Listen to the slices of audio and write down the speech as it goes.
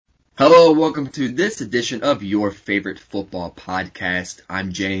Hello, welcome to this edition of your favorite football podcast.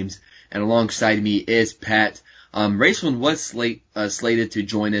 I'm James, and alongside me is Pat. Raceland was slated to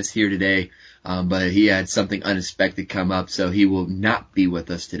join us here today, but he had something unexpected come up, so he will not be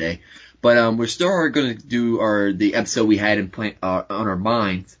with us today. But we're still going to do the episode we had on our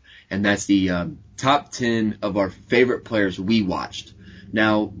minds, and that's the top 10 of our favorite players we watched.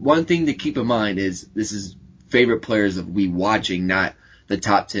 Now, one thing to keep in mind is this is favorite players of we watching, not the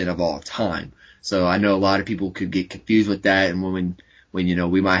top 10 of all time. So I know a lot of people could get confused with that, and when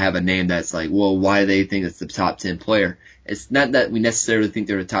we might have a name that's like, well, why do they think it's the top 10 player? It's not that we necessarily think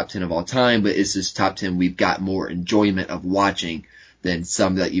they're the top 10 of all time, but it's just top 10 we've got more enjoyment of watching than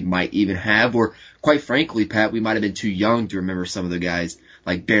some that you might even have. Or quite frankly, Pat, we might have been too young to remember some of the guys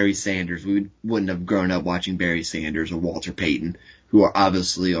like Barry Sanders. We wouldn't have grown up watching Barry Sanders or Walter Payton, who are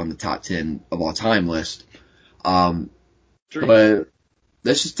obviously on the top 10 of all time list. But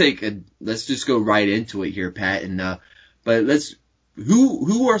let's just go right into it here, Pat.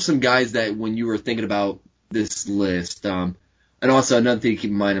 Who are some guys that when you were thinking about this list, and also another thing to keep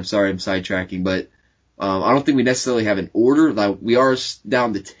in mind, I'm sorry I'm sidetracking, but, I don't think we necessarily have an order. Like, we are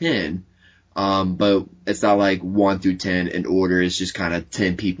down to 10, but it's not like 1 through 10 in order. It's just kind of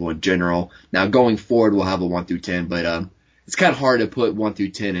 10 people in general. Now, going forward, we'll have a 1 through 10, but, it's kind of hard to put 1 through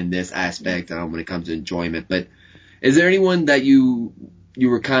 10 in this aspect, when it comes to enjoyment. But is there anyone that you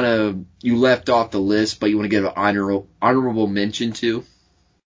left off the list, but you want to give an honorable mention to?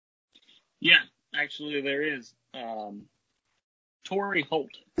 Yeah, actually there is. Torry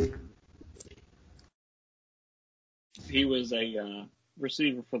Holt. He was a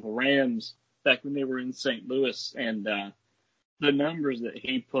receiver for the Rams back when they were in St. Louis, and the numbers that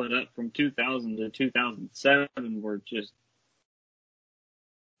he put up from 2000 to 2007 were just,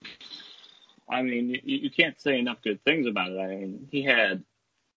 I mean, you can't say enough good things about it. I mean, he had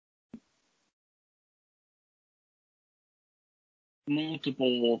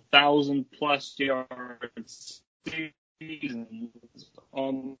multiple 1,000+ yards seasons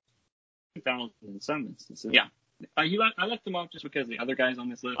on 2000 in some instances. Yeah. I left them off just because the other guys on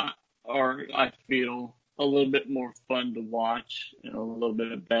this list are, I feel, a little bit more fun to watch and a little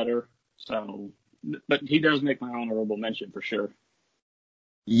bit better. So, but he does make my honorable mention for sure.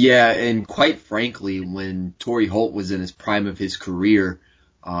 Yeah, and quite frankly, when Torry Holt was in his prime of his career,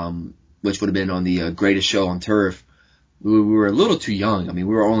 which would have been on the Greatest Show on Turf, we were a little too young. I mean,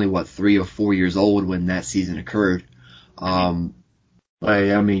 we were only, 3 or 4 years old when that season occurred. Even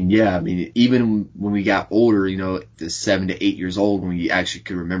when we got older, the 7 to 8 years old, when we actually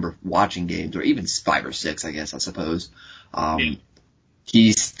could remember watching games, or even 5 or 6, I guess, I suppose, he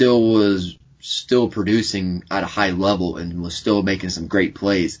was still producing at a high level and was still making some great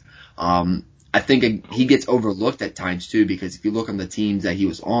plays. I think he gets overlooked at times too, because if you look on the teams that he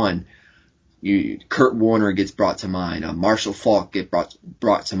was on, Kurt Warner gets brought to mind, Marshall Faulk get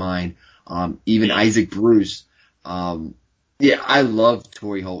brought to mind, even Isaac Bruce. I love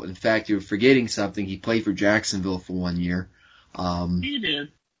Torry Holt. In fact, you're forgetting something. He played for Jacksonville for 1 year. He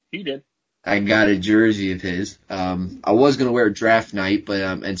did. I got a jersey of his. I was going to wear a draft night,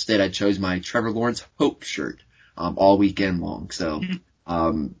 but instead I chose my Trevor Lawrence Hope shirt all weekend long. So,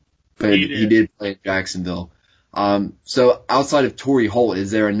 but he did play at Jacksonville. So outside of Torry Holt,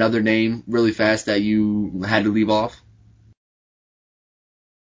 is there another name really fast that you had to leave off?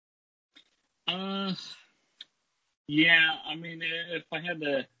 Yeah, I mean, if I had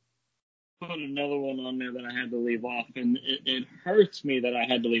to put another one on there that I had to leave off, and it hurts me that I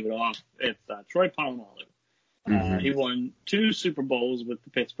had to leave it off, it's Troy Polamalu. He won 2 Super Bowls with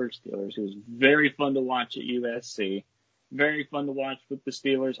the Pittsburgh Steelers. He was very fun to watch at USC. Very fun to watch with the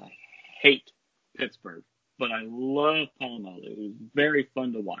Steelers. I hate Pittsburgh, but I love Polamalu. He's very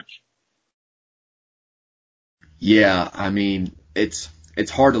fun to watch. Yeah, I mean, it's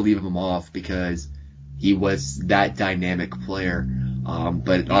hard to leave him off because he was that dynamic player.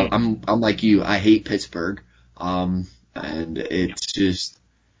 But I'm like you. I hate Pittsburgh. And it's just,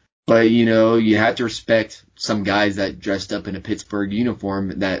 but you have to respect some guys that dressed up in a Pittsburgh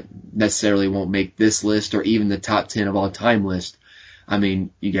uniform that necessarily won't make this list or even the top 10 of all time list. I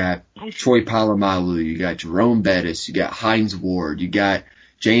mean, you got Troy Polamalu, you got Jerome Bettis, you got Hines Ward, you got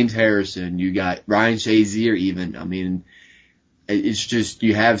James Harrison, you got Ryan Shazier even. I mean, it's just,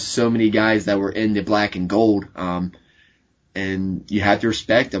 you have so many guys that were in the black and gold, and you have to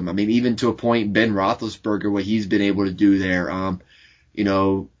respect them. I mean, even to a point, Ben Roethlisberger, what he's been able to do there, kind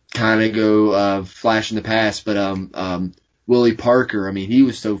of go, flash in the past, but, Willie Parker, I mean, he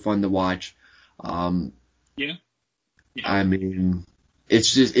was so fun to watch. Yeah. I mean,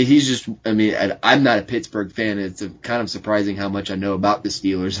 he's just, I mean, I'm not a Pittsburgh fan. It's kind of surprising how much I know about the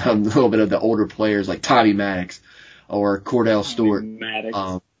Steelers. I'm a little bit of the older players like Tommy Maddox or Cordell Stewart.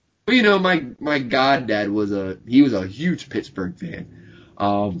 Maddox. But you know, my goddad he was a huge Pittsburgh fan.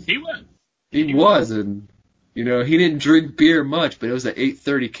 He was, and you know, he didn't drink beer much, but it was an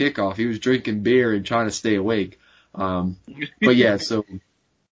 8:30 kickoff. He was drinking beer and trying to stay awake. But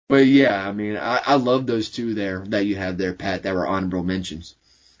yeah, I mean, I love those two there that you have there, Pat, that were honorable mentions.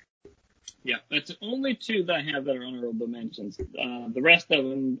 Yeah, that's the only two that I have that are honorable mentions. The rest of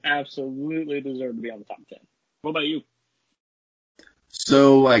them absolutely deserve to be on the top 10. What about you?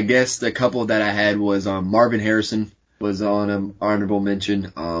 So I guess the couple that I had was Marvin Harrison was on an honorable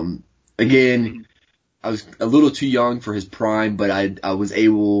mention. Again, I was a little too young for his prime, but I was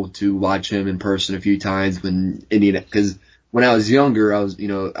able to watch him in person a few times when because when I was younger, I was, you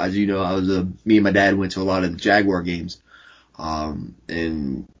know, as you know, me and my dad went to a lot of the Jaguar games.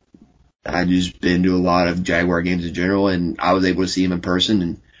 And I just been to a lot of Jaguar games in general, and I was able to see him in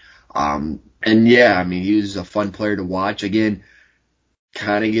person. And yeah, I mean, he was a fun player to watch. Again,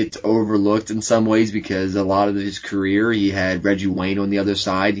 kind of gets overlooked in some ways because a lot of his career, he had Reggie Wayne on the other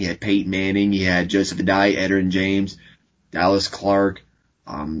side. He had Peyton Manning. He had Joseph Addai, Edgerrin James, Dallas Clark.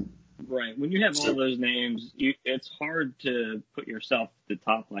 Right. When you have all those names, it's hard to put yourself at the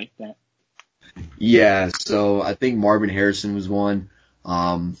top like that. Yeah, so I think Marvin Harrison was one.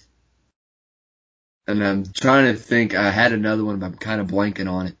 And I'm trying to think. I had another one, but I'm kind of blanking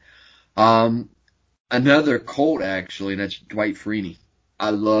on it. Another Colt, actually, and that's Dwight Freeney. I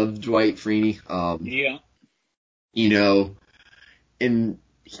love Dwight Freeney. Yeah. You know, and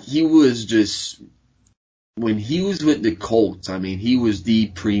he was just, when he was with the Colts, I mean, he was the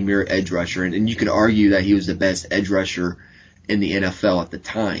premier edge rusher, and you could argue that he was the best edge rusher in the NFL at the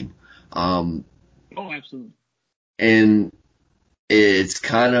time. Oh, absolutely. And it's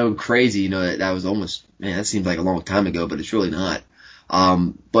kind of crazy, you know, that was almost, man, that seems like a long time ago, but it's really not.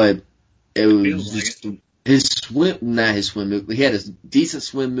 But it was just his swim move. He had a decent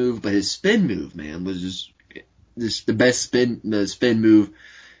swim move, but his spin move, man, was just the best spin move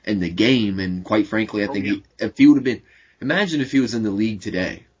in the game. And quite frankly, I think if he would have been, imagine if he was in the league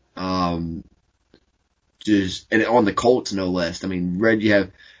today, and on the Colts, no less. I mean, you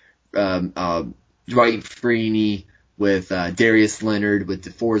have, Dwight Freeney with, Darius Leonard, with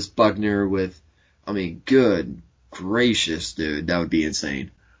DeForest Buckner, good gracious, dude, that would be insane.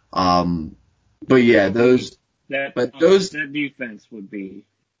 But yeah, that defense would be.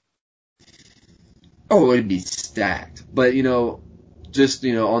 Oh, it'd be stacked. But, you know, just,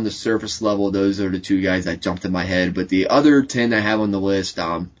 you know, on the surface level, those are the two guys that jumped in my head. But the other 10 I have on the list,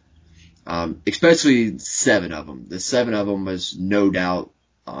 especially 7 of them. The 7 of them was no doubt.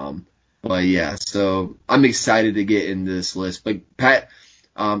 But yeah, so I'm excited to get in this list. But Pat,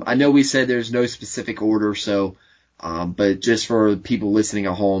 I know we said there's no specific order, so, but just for people listening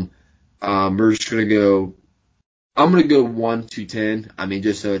at home, we're just going to go, I'm going to go 1 to 10. I mean,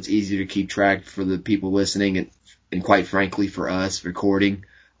 just so it's easier to keep track for the people listening and quite frankly for us recording,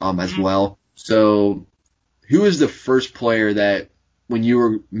 as well. So who is the first player that when you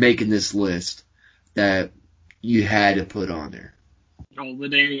were making this list that you had to put on there? Oh,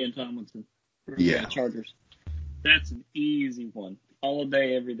 LaDainian Tomlinson. Yeah. Chargers. That's an easy one. All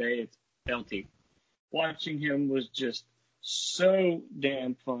day, every day, it's LT. Watching him was just so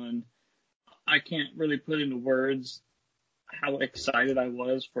damn fun. I can't really put into words how excited I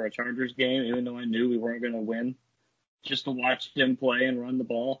was for a Chargers game, even though I knew we weren't going to win. Just to watch him play and run the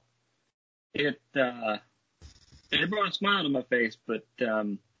ball. It brought a smile to my face, but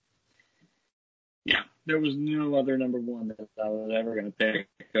yeah, there was no other number one that I was ever going to pick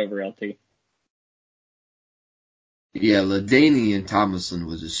over LT. Yeah, LaDainian Tomlinson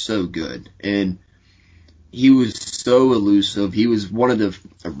was just so good, and he was so elusive. He was one of the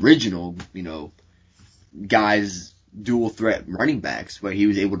original, you know, guys, dual threat running backs, where he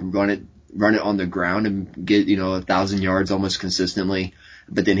was able to run it on the ground and get, you know, 1,000 yards almost consistently.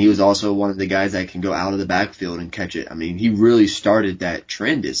 But then he was also one of the guys that can go out of the backfield and catch it. I mean, he really started that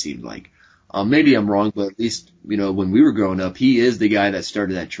trend, it seemed like. Maybe I'm wrong, but at least, you know, when we were growing up, he is the guy that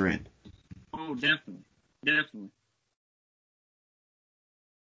started that trend. Oh, definitely. Definitely.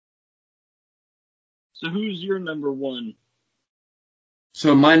 So who's your number one?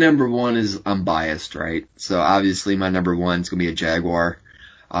 So my number one is, I'm biased, right? So obviously my number one is going to be a Jaguar.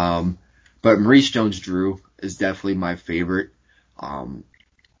 But Maurice Jones-Drew is definitely my favorite.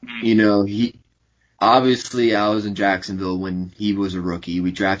 You know, obviously I was in Jacksonville when he was a rookie.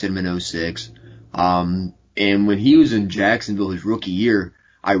 We drafted him in 2006. And when he was in Jacksonville his rookie year,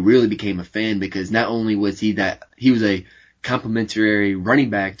 I really became a fan because not only was he was a complementary running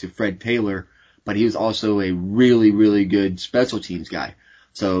back to Fred Taylor, but he was also a really, really good special teams guy.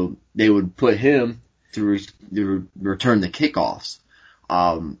 So they would put him to return the kickoffs.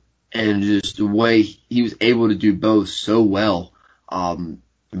 And just the way he was able to do both so well. I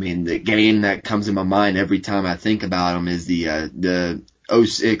mean, the game that comes in my mind every time I think about him is the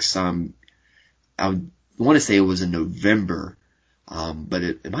 06, I want to say it was in November, but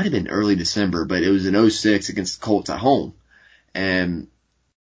it might have been early December, but it was in 06 against the Colts at home. And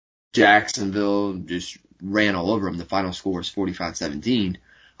Jacksonville just ran all over him. The final score was 45-17.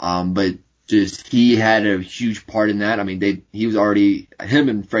 But just, he had a huge part in that. I mean, him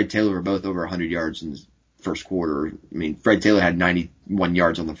and Fred Taylor were both over 100 yards in the first quarter. I mean, Fred Taylor had 91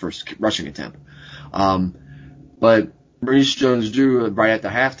 yards on the first rushing attempt. But Maurice Jones-Drew, right at the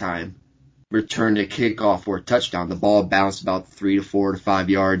halftime, returned a kickoff for a touchdown. The ball bounced about 3 to 4 to 5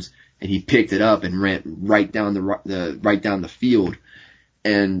 yards, and he picked it up and ran right down the field.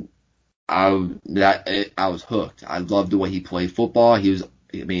 And I was hooked. I loved the way he played football.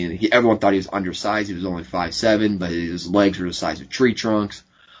 Everyone thought he was undersized. He was only 5'7", but his legs were the size of tree trunks.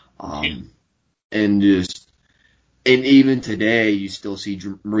 And even today, you still see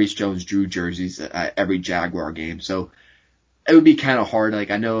Maurice Jones-Drew jerseys at every Jaguar game. So it would be kind of hard.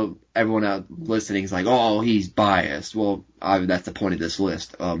 Like, I know everyone out listening is like, oh, he's biased. Well, that's the point of this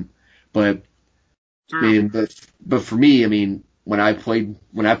list. But for me, I mean, when I played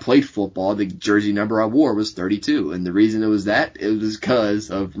football, the jersey number I wore was 32, and the reason it was because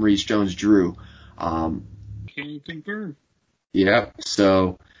of Maurice Jones-Drew. Can you confirm? Yeah.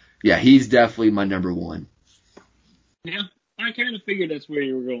 So, yeah, he's definitely my number one. Yeah, I kind of figured that's where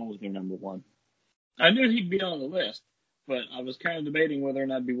you were going with your number one. I knew he'd be on the list, but I was kind of debating whether or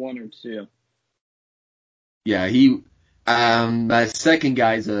not it'd be one or two. Yeah, my second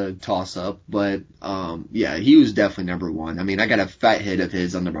guy's a toss-up, but, yeah, he was definitely number one. I mean, I got a fat head of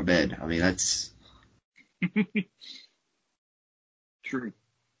his under my bed. I mean, that's... True.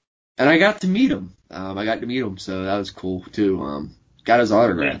 And I got to meet him. So that was cool, too. Got his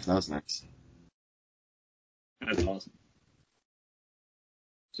autograph. Yeah. That was nice. That's awesome.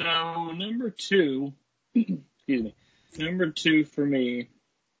 So, number two, excuse me, number two for me,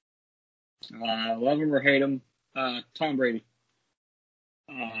 love him or hate him, Tom Brady.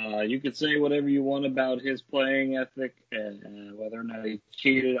 You could say whatever you want about his playing ethic, whether or not he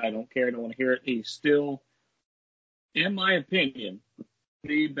cheated, I don't care, I don't want to hear it. He's still, in my opinion,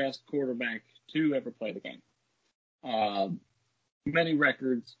 the best quarterback to ever play the game. Many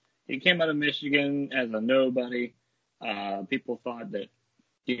records. He came out of Michigan as a nobody. People thought that,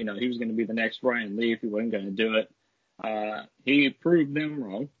 he was going to be the next Ryan Leaf. He wasn't going to do it. He proved them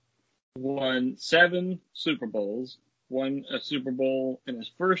wrong. Won 7 Super Bowls. Won a Super Bowl in his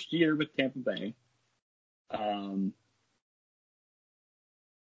first year with Tampa Bay.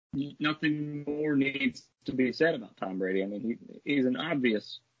 Nothing more needs to be said about Tom Brady. I mean, he's an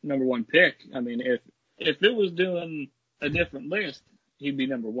obvious number one pick. I mean, if it was doing a different list, he'd be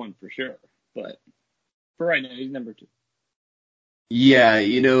number one for sure. But for right now, he's number two. Yeah,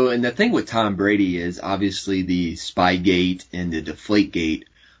 and the thing with Tom Brady is obviously the Spygate and the Deflategate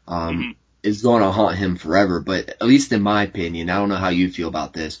is going to haunt him forever. But at least in my opinion, I don't know how you feel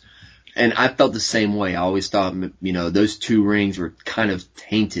about this. And I felt the same way. I always thought, those 2 rings were kind of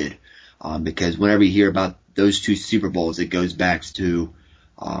tainted, because whenever you hear about those 2 Super Bowls, it goes back to,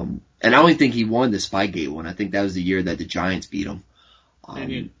 and I don't think he won the Spygate one. I think that was the year that the Giants beat him.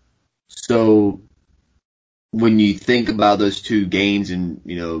 So when you think about those 2 games and,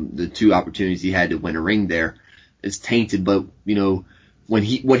 the 2 opportunities he had to win a ring there, it's tainted. But, what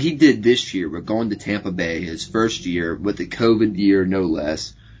he did this year, we're going to Tampa Bay, his first year with the COVID year, no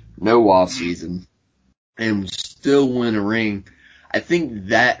less, no off season, and still win a ring. I think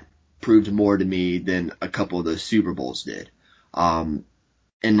that proved more to me than a couple of those Super Bowls did. And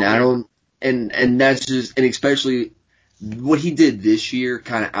that's just, and especially what he did this year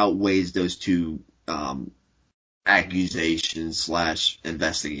kind of outweighs those 2, accusations /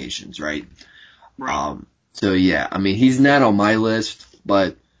 investigations, right? So yeah, I mean, he's not on my list,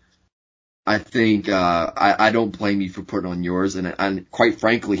 but I think, I don't blame you for putting on yours, and quite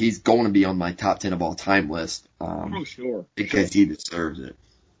frankly, he's going to be on my top 10 of all time list. Sure. Because he deserves it.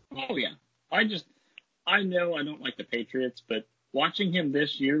 Oh yeah. I know I don't like the Patriots, but watching him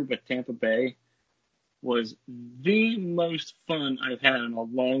this year with Tampa Bay was the most fun I've had in a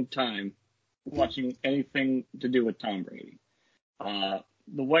long time watching anything to do with Tom Brady. The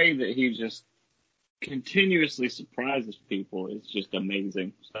way that he just continuously surprises people is just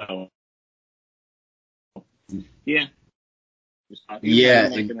amazing. So, yeah. Yeah.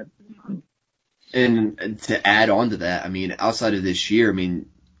 And to add on to that, I mean, outside of this year, I mean,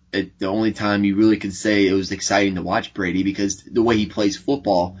 the only time you really could say it was exciting to watch Brady because the way he plays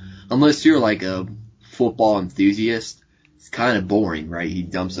football, unless you're like a football enthusiast, it's kind of boring, right? He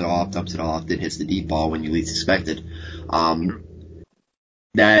dumps it off, then hits the deep ball when you least expect it.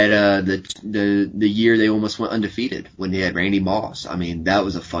 The year they almost went undefeated when they had Randy Moss. I mean, that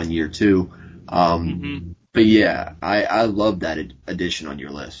was a fun year too. But yeah, I love that addition on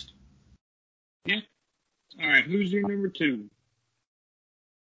your list. Yeah. All right. Who's your number 2?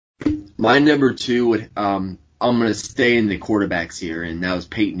 My number 2 would, I'm going to stay in the quarterbacks here, and that was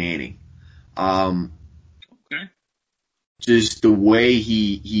Peyton Manning. Okay. Just the way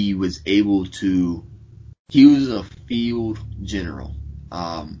he was able to, he was a field general.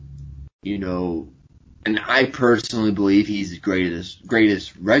 You know, and I personally believe he's the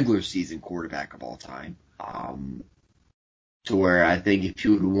greatest regular season quarterback of all time. To where I think if he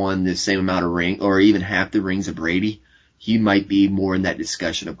would have won the same amount of ring or even half the rings of Brady, he might be more in that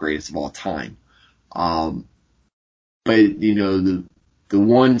discussion of greatest of all time. But you know, the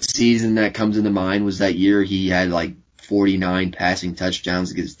one season that comes into mind was that year he had like 49 passing touchdowns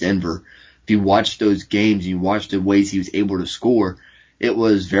against Denver. If you watch those games, you watch the ways he was able to score, it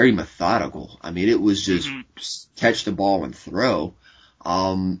was very methodical. I mean, it was just catch the ball and throw.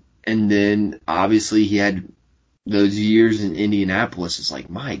 And then obviously he had those years in Indianapolis. It's like,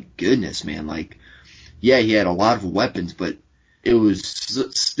 my goodness, man. Like, yeah, he had a lot of weapons, but it was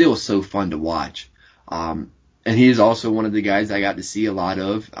still so fun to watch. And he is also one of the guys I got to see a lot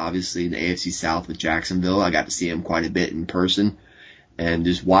of, obviously in the AFC South with Jacksonville. I got to see him quite a bit in person. And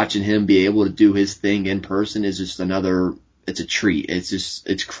just watching him be able to do his thing in person is just it's a treat.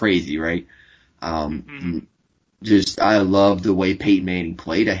 It's crazy, right? Just, I love the way Peyton Manning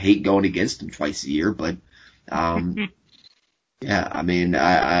played. I hate going against him twice a year, but, yeah, I mean,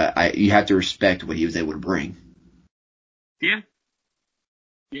 you have to respect what he was able to bring. Yeah.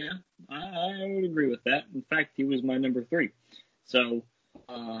 Yeah, I would agree with that. In fact, he was my number 3. So,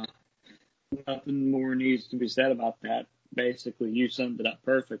 nothing more needs to be said about that. Basically, you summed it up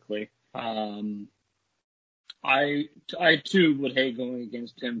perfectly. I too would hate going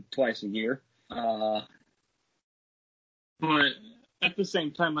against him twice a year. But at the same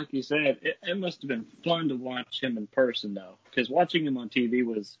time, like you said, it must have been fun to watch him in person, though, because watching him on TV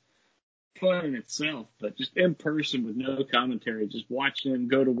was fun in itself, but just in person with no commentary, just watching him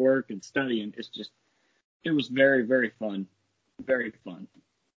go to work and studying, it was very, very fun. Very fun.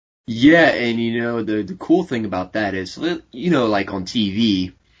 Yeah, and you know, the cool thing about that is, you know, like on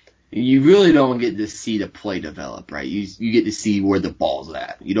TV, you really don't get to see the play develop, right? You get to see where the ball's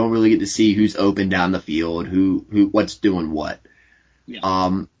at. You don't really get to see who's open down the field, what's doing what.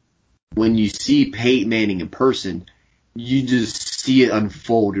 Yeah. When you see Peyton Manning in person, you just see it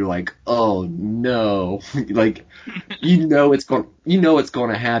unfold. You're like, oh no, like you know it's going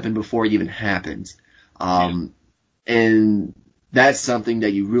to happen before it even happens. And that's something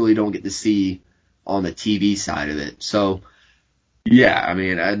that you really don't get to see on the TV side of it. So, yeah, I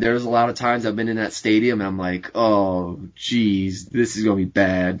mean, there's a lot of times I've been in that stadium and I'm like, oh, geez, this is going to be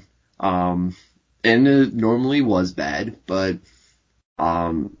bad. And it normally was bad, but,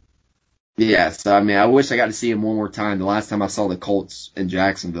 yeah, so I mean, I wish I got to see him one more time. The last time I saw the Colts in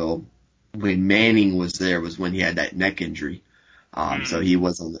Jacksonville when Manning was there was when he had that neck injury. So he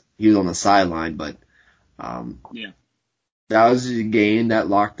was on the sideline, but, yeah. That was a game that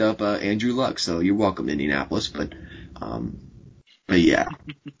locked up Andrew Luck, so you're welcome, Indianapolis. But yeah.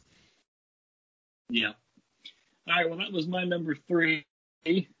 Yeah. All right, well, that was my number 3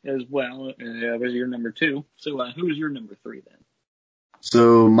 as well. Was your number 2. So who's your number 3 then?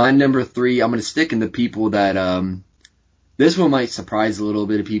 So my number 3, I'm going to stick in the people that this one might surprise a little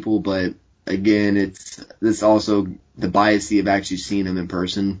bit of people, but again, this also the bias of actually seeing him in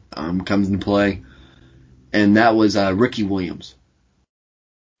person comes into play. And that was Ricky Williams.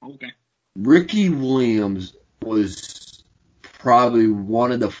 Okay. Ricky Williams was probably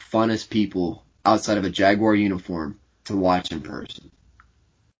one of the funnest people outside of a Jaguar uniform to watch in person.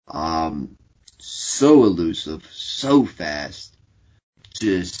 So elusive, so fast.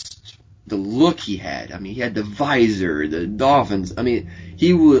 Just the look he had. I mean, he had the visor, the Dolphins. I mean,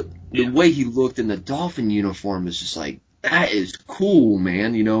 the way he looked in the Dolphin uniform is just like, that is cool,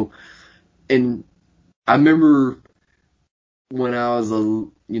 man, you know. And I remember when I was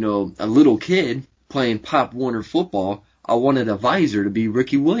a little kid playing Pop Warner football, I wanted a visor to be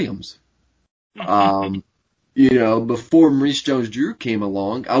Ricky Williams. Before Maurice Jones-Drew came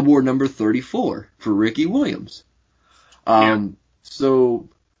along, I wore number 34 for Ricky Williams. So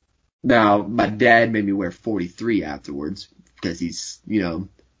now my dad made me wear 43 afterwards because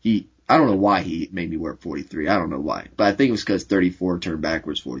I don't know why he made me wear 43. I don't know why. But I think it was because 34 turned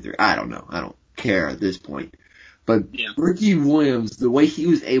backwards 43. I don't know. I don't care at this point. But Ricky Williams, the way he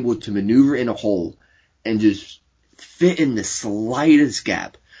was able to maneuver in a hole and just fit in the slightest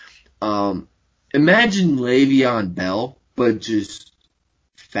gap. Imagine Le'Veon Bell, but just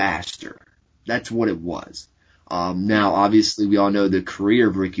faster. That's what it was. Now, obviously, we all know the career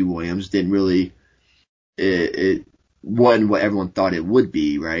of Ricky Williams didn't really, it wasn't what everyone thought it would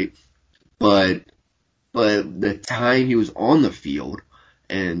be, right? But the time he was on the field,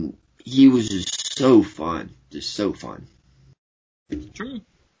 and he was just so fun. Just so fun. True.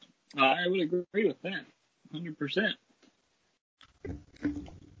 I would agree with that. 100%.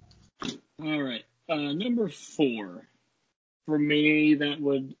 All right. Number 4. For me, that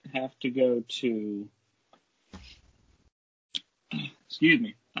would have to go to,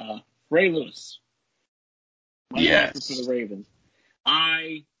 Ray Lewis. Yes. For the Ravens.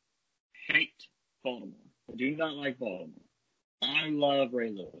 I hate Baltimore. I do not like Baltimore. I love Ray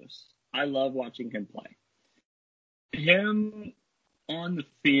Lewis. I love watching him play. Him on the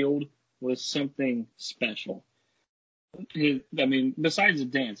field was something special. Besides the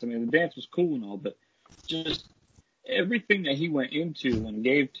dance, the dance was cool and all, but just everything that he went into and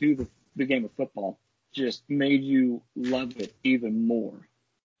gave to the game of football just made you love it even more.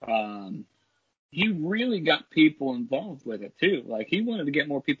 He really got people involved with it too. Like, he wanted to get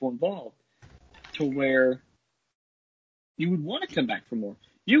more people involved to where you would want to come back for more.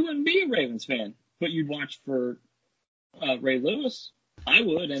 You wouldn't be a Ravens fan, but you'd watch for Ray Lewis. I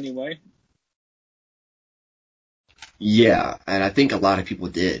would anyway. Yeah, and I think a lot of people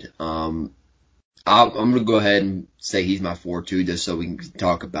did. I'm going to go ahead and say he's my 4-2 just so we can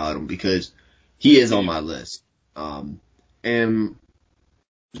talk about him because he is on my list. And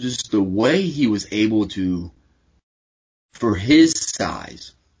just the way he was able to, for his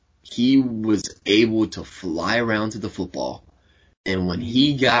size, he was able to fly around to the football. And when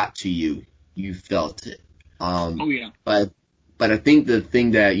he got to you, you felt it. But I think the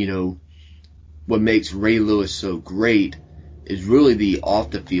thing that, what makes Ray Lewis so great is really the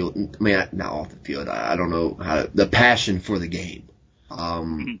off the field, not off the field, I don't know the passion for the game.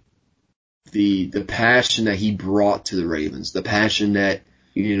 The passion that he brought to the Ravens, the passion that,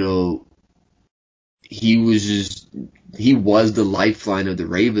 he was the lifeline of the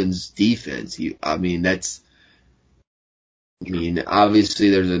Ravens defense. Obviously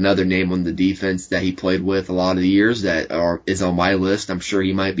there's another name on the defense that he played with a lot of the years that is on my list. I'm sure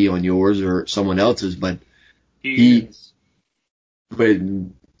he might be on yours or someone else's, but but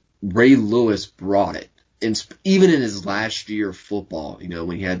Ray Lewis brought it. And even in his last year of football,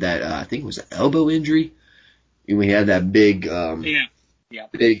 when he had that, I think it was an elbow injury, and we had that big,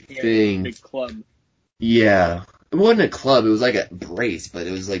 big thing. Big club. Yeah. It wasn't a club, it was like a brace, but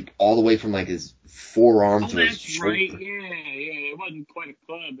it was like all the way from like his forearm to his shoulder. Right. Yeah. It wasn't quite a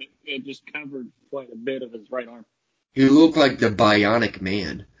club. It just covered quite a bit of his right arm. He looked like the Bionic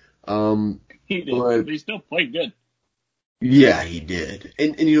Man. He did, but he still played good. Yeah, he did.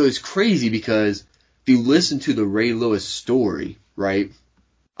 And it's crazy because if you listen to the Ray Lewis story, right,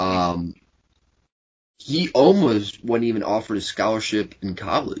 he almost wasn't even offered a scholarship in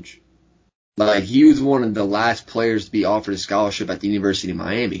college. Like, he was one of the last players to be offered a scholarship at the University of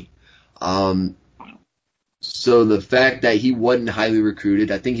Miami. So the fact that he wasn't highly recruited,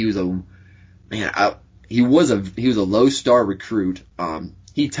 I think he was he was a low star recruit.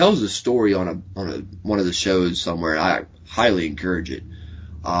 He tells a story on one of the shows somewhere. I highly encourage it.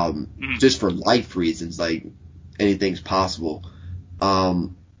 Just for life reasons, like anything's possible.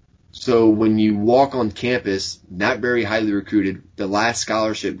 So when you walk on campus, not very highly recruited, the last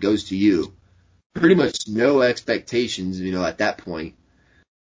scholarship goes to you. Pretty much no expectations, at that point.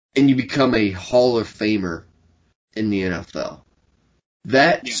 And you become a Hall of Famer in the NFL.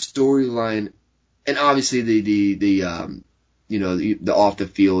 That storyline, and obviously the off the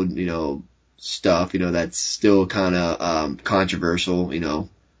field, stuff, that's still kind of controversial,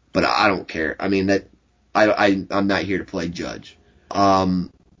 but I don't care. I'm not here to play judge. But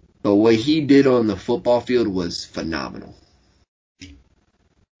what he did on the football field was phenomenal.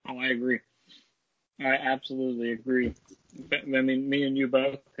 Oh, I agree. I absolutely agree. Me and you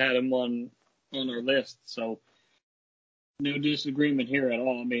both had him on our list, so no disagreement here at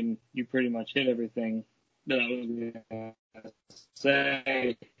all. You pretty much hit everything that I was going to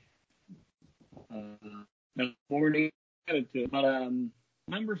say. 40 attitude. But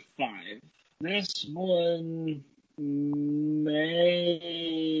number 5. This one may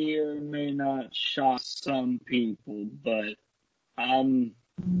or may not shock some people, but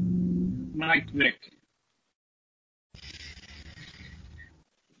Mike Vick.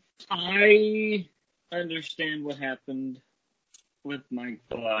 I understand what happened with Mike,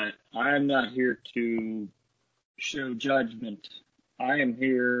 but I'm not here to show judgment. I am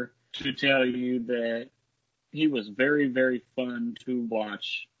here to tell you that he was very, very fun to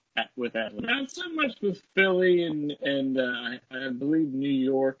watch with Atlanta. Not so much with Philly and I believe New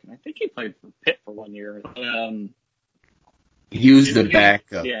York. I think he played for Pitt for 1 year. He was the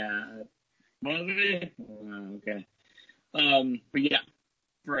backup. Yeah. Was he? Okay. But yeah,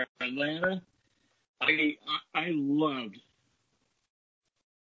 for Atlanta, I loved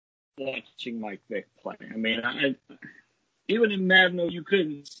watching Mike Vick play. I mean, even in Madden, you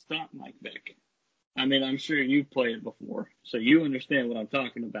couldn't stop Mike Vick. I mean, I'm sure you played it before, so you understand what I'm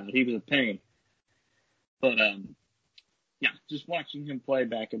talking about. He was a pain. But, yeah, just watching him play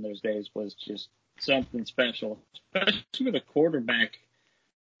back in those days was just something special, especially with a quarterback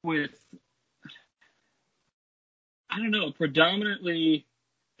with, I don't know, predominantly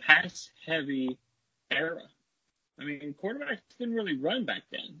pass-heavy era. I mean, quarterbacks didn't really run back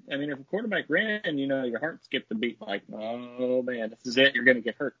then. I mean, if a quarterback ran, your heart skipped a beat like, oh, man, this is it. You're going to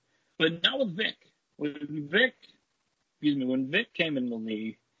get hurt. But not with Vick. When Vick came in the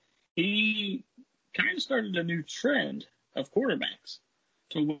league, he kind of started a new trend of quarterbacks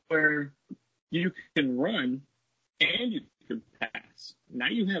to where you can run and you can pass. Now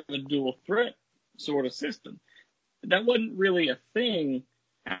you have a dual threat sort of system. That wasn't really a thing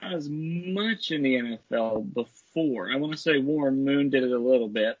as much in the NFL before. I want to say Warren Moon did it a little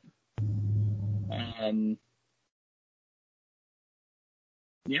bit.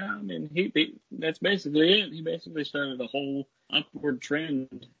 Yeah, I mean, he that's basically it. He basically started a whole upward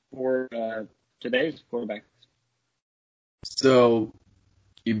trend for today's quarterbacks. So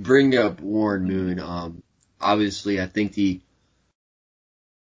you bring up Warren Moon. Obviously, I think the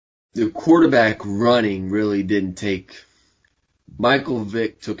quarterback running really didn't take. Michael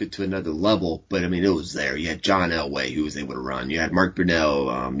Vick took it to another level, but I mean, it was there. You had John Elway who was able to run. You had Mark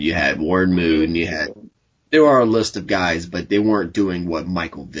Brunell. You had Warren Moon. There are a list of guys, but they weren't doing what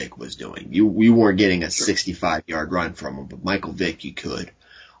Michael Vick was doing. We weren't getting a 65-yard run from him, but Michael Vick, you could.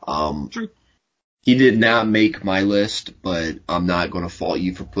 True. He did not make my list, but I'm not going to fault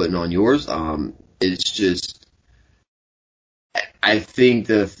you for putting on yours. It's just, I think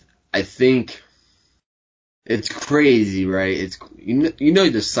it's crazy, right? It's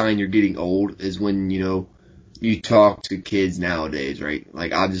the sign you're getting old is when you talk to kids nowadays, right?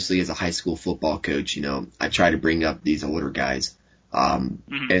 Like obviously as a high school football coach, I try to bring up these older guys, and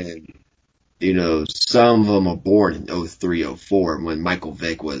some of them are born in 03, 04 when Michael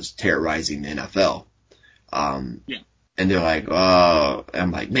Vick was terrorizing the NFL. Yeah. And they're like, oh, I'm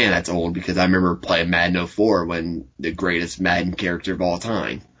like, man, that's old because I remember playing Madden 04 when the greatest Madden character of all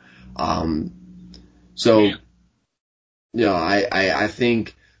time. So, I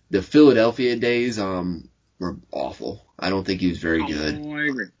think the Philadelphia days, were awful. I don't think he was very good.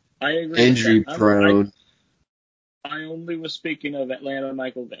 I agree. Injury prone. I only was speaking of Atlanta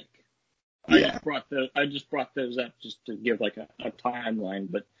Michael Vick. Yeah. I just brought those up just to give like a timeline.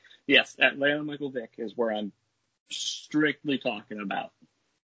 But yes, Atlanta Michael Vick is where I'm strictly talking about.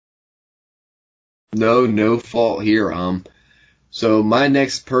 No fault here. So my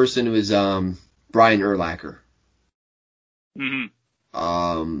next person was Brian Urlacher.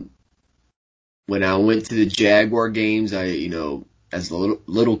 Mm-hmm. When I went to the Jaguar games, as a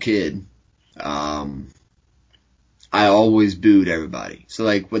little kid, I always booed everybody. So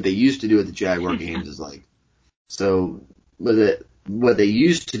like what they used to do at the Jaguar games is like, so what they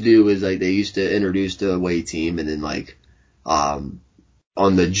used to do is like they used to introduce the away team and then like, on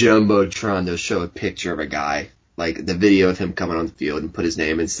the Jumbotron they'll show a picture of a guy, like the video of him coming on the field and put his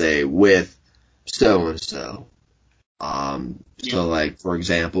name and say with so and so. So like for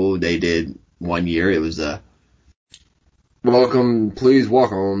example, they did 1 year it was please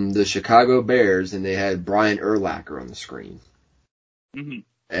welcome the Chicago Bears, and they had Brian Urlacher on the screen. Mm-hmm.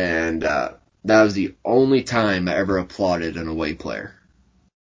 And that was the only time I ever applauded an away player.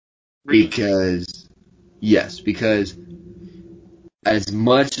 Really? Because as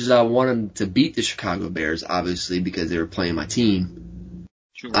much as I want them to beat the Chicago Bears, obviously because they were playing my team,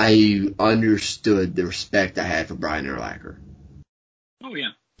 sure. I understood the respect I had for Brian Urlacher. Oh,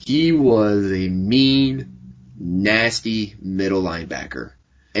 yeah. He was a mean, nasty middle linebacker.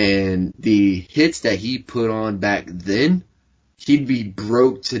 And the hits that he put on back then, he'd be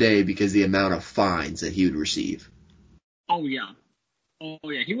broke today because of the amount of fines that he would receive. Oh, yeah.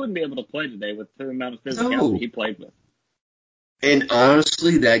 He wouldn't be able to play today with the amount of physicality he played with. And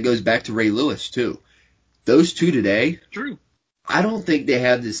honestly, that goes back to Ray Lewis, too. Those two today, true. I don't think they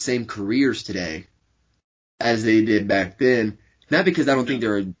have the same careers today as they did back then. Not because I don't think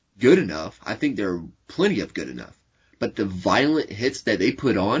they're good enough. I think they're plenty of good enough. But the violent hits that they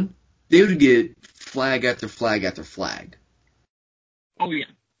put on, they would get flag after flag after flag. Oh yeah,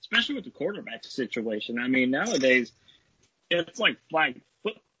 especially with the quarterback situation. I mean, nowadays it's like flag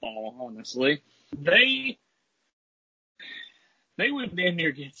football. Honestly, they would damn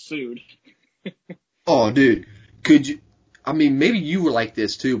near get sued. Oh, dude, could you? I mean, maybe you were like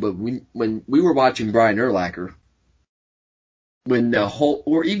this too, but when we were watching Brian Urlacher, when the whole,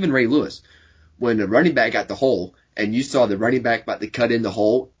 or even Ray Lewis, when the running back got the hole, and you saw the running back about to cut in the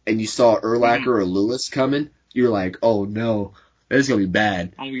hole, and you saw Urlacher or Lewis coming, you were like, oh no, it's gonna be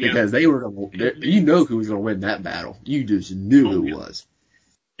bad. Oh yeah, Because they were gonna, you know who was gonna win that battle. You just knew who it was.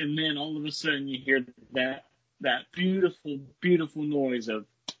 And then all of a sudden you hear that beautiful, beautiful noise of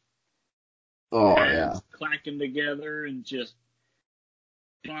heads clacking together and just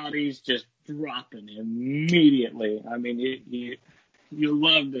bodies just dropping immediately. I mean, you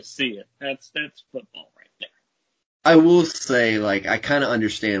love to see it. That's football right there. I will say, like, I kind of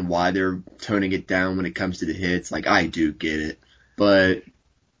understand why they're toning it down when it comes to the hits. Like, I do get it, but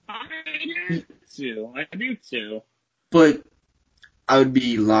I do too. But I would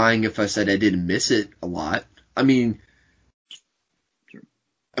be lying if I said I didn't miss it a lot. I mean,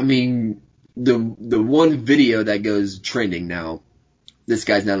 the one video that goes trending now, this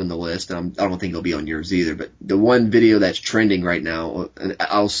guy's not on the list, and I don't think he'll be on yours either, but the one video that's trending right now, and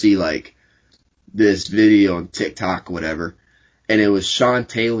I'll see like this video on TikTok or whatever, and it was Sean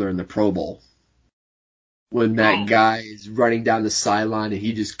Taylor in the Pro Bowl. When that guy is running down the sideline and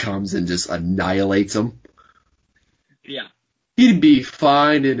he just comes and just annihilates him. Yeah. He'd be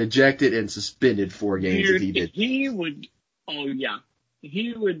fined and ejected and suspended 4 games if he did. He would. Oh yeah,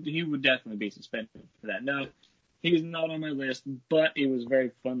 he would definitely be suspended for that. No, he's not on my list, but it was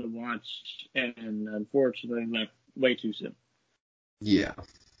very fun to watch, and unfortunately left way too soon. Yeah.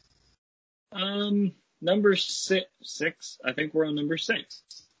 Number six. I think we're on number 6.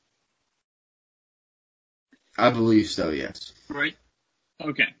 I believe so. Yes. Right.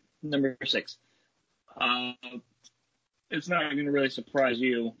 Okay. Number 6. It's not going to really surprise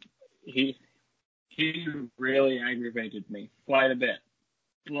you. He really aggravated me quite a bit.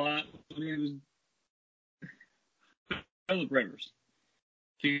 But it was Philip Rivers.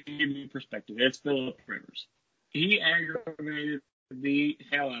 To give you perspective, it's Philip Rivers. He aggravated the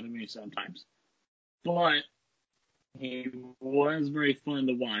hell out of me sometimes. But he was very fun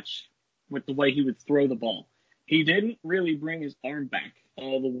to watch with the way he would throw the ball. He didn't really bring his arm back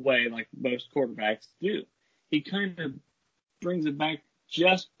all the way like most quarterbacks do. He kind of brings it back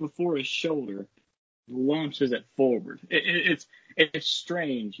just before his shoulder, launches it forward. It's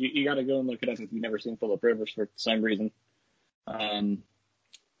strange. You got to go and look it up if you've never seen Philip Rivers for some reason.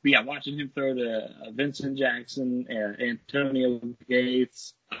 But yeah, watching him throw to Vincent Jackson, Antonio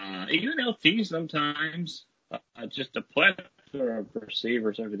Gates, even LT sometimes, just a plethora of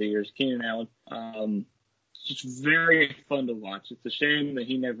receivers over the years, Keenan Allen. It's just very fun to watch. It's a shame that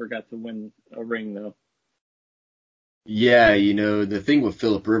he never got to win a ring, though. Yeah, the thing with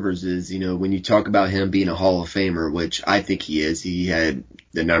Philip Rivers is, when you talk about him being a Hall of Famer, which I think he is, he had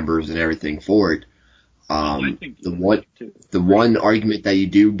the numbers and everything for it. The one argument that you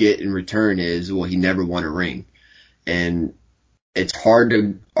do get in return is, well, he never won a ring. And it's hard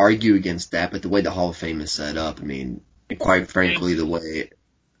to argue against that, but the way the Hall of Fame is set up, I mean, quite frankly, the way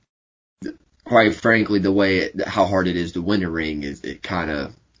how hard it is to win a ring is it kind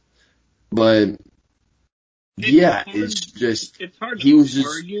of, but yeah, it's hard to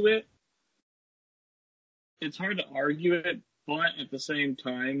argue it. It's hard to argue it, but at the same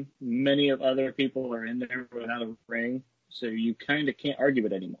time, many of other people are in there without a ring, so you kind of can't argue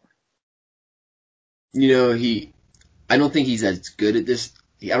it anymore. I don't think he's as good at this.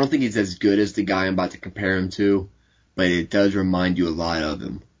 I don't think he's as good as the guy I'm about to compare him to, but it does remind you a lot of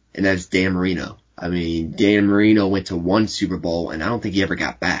him, and that's Dan Marino. I mean, Dan Marino went to 1 Super Bowl, and I don't think he ever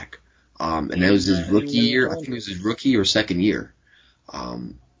got back. And that was his rookie year. I think it was his rookie or second year.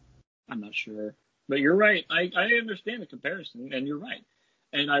 I'm not sure. But you're right. I understand the comparison, and you're right.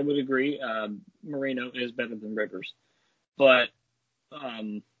 And I would agree, Marino is better than Rivers. But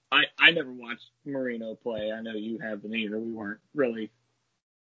I never watched Marino play. I know you haven't either. We weren't really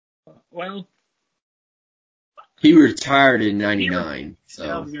well. He retired in 99. So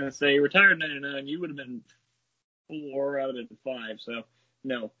I was going to say, he retired in 99. You would have been 4 out of 5. So,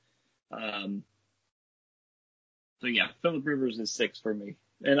 no. So, yeah, Philip Rivers is 6 for me.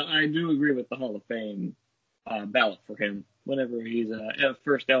 And I do agree with the Hall of Fame ballot for him whenever he's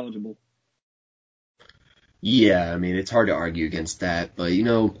first eligible. Yeah, I mean, it's hard to argue against that. But,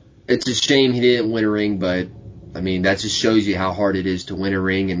 it's a shame he didn't win a ring. But I mean, that just shows you how hard it is to win a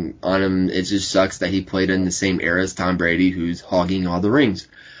ring, and on him, it just sucks that he played in the same era as Tom Brady, who's hogging all the rings.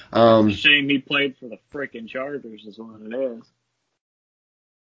 It's a shame he played for the frickin' Chargers is what it is.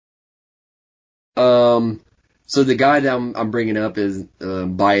 So the guy that I'm bringing up is,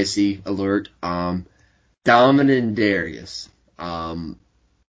 biasy alert, Dominic Darius. You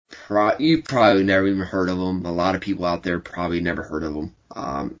probably never even heard of him. A lot of people out there probably never heard of him.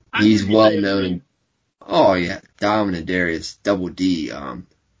 He's well known. Oh yeah, Dominic Darius, Double D.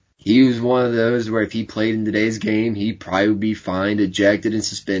 He was one of those where if he played in today's game, he probably would be fined, ejected, and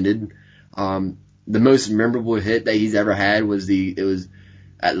suspended. The most memorable hit that he's ever had was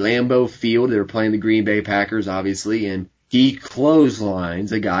at Lambeau Field. They were playing the Green Bay Packers, obviously, and he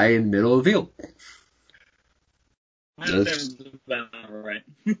clotheslines a guy in the middle of the field. That sounds about right.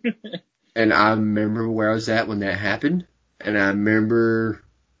 And I remember where I was at when that happened, and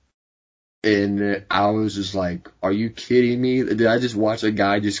I was just like, are you kidding me? Did I just watch a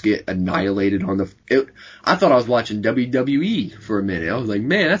guy just get annihilated on I thought I was watching WWE for a minute. I was like,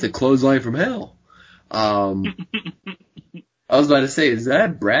 man, that's a clothesline from hell. I was about to say, is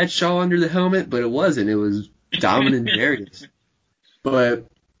that Bradshaw under the helmet? But it wasn't. It was Dominic Darius. But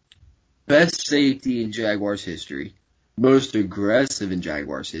best safety in Jaguars history. Most aggressive in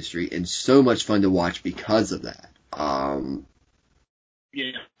Jaguars history, and so much fun to watch because of that.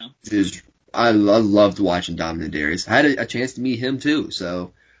 Yeah. I loved watching Dominic Darius. I had a chance to meet him too,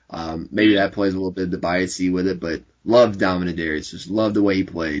 so maybe that plays a little bit of the biasy with it, but loved Dominic Darius. Just loved the way he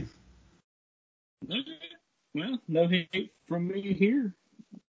played. Well, no hate from me here.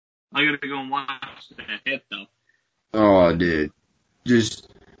 I gotta go and watch that hit though. Oh, dude. Just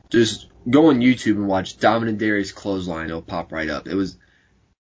go on YouTube and watch Dominic Darius clothesline. It'll pop right up. It was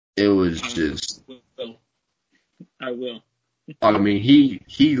just. I will. I mean,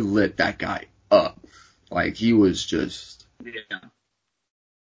 he lit that guy up. Like, he was just. Yeah.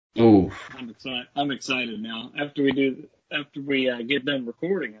 Oh. I'm excited now. After we get done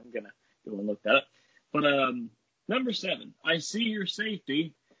recording, I'm gonna go and look that up. But number 7, I see your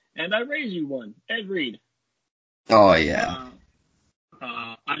safety, and I raise you one, Ed Reed. Oh yeah.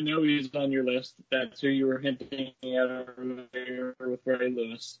 I know he's on your list. That's who you were hinting at earlier with Ray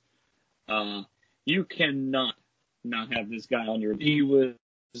Lewis. You cannot not have this guy on your list. He was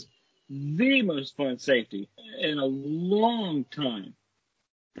the most fun safety in a long time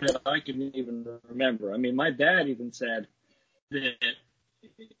that I can even remember. I mean, my dad even said that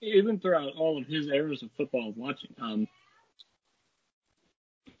even throughout all of his eras of football watching,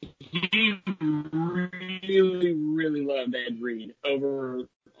 he really, really loved Ed Reed over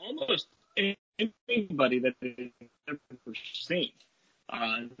almost anybody that they've ever seen.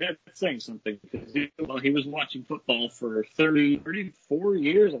 That's saying something because he was watching football for 34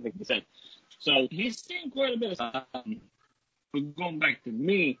 years, I think he said. So he's seen quite a bit of time. But going back to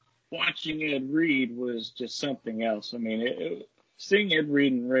me, watching Ed Reed was just something else. I mean, seeing Ed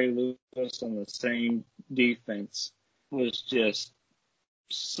Reed and Ray Lewis on the same defense was just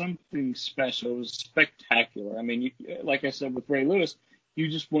something special. It was spectacular. I mean, like I said with Ray Lewis, you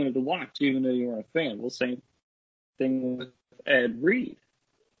just wanted to watch even though you weren't a fan. Well, same thing with Ed Reed.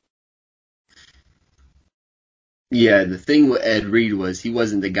 Yeah, the thing with Ed Reed was he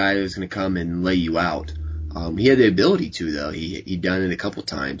wasn't the guy that was going to come and lay you out. He had the ability to, though. He done it a couple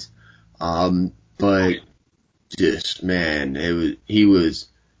times. But just, man, you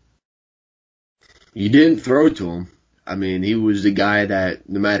didn't throw to him. I mean, he was the guy that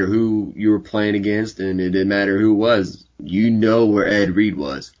no matter who you were playing against, and it didn't matter who it was, you know where Ed Reed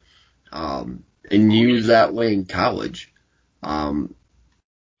was. And he was that way in college.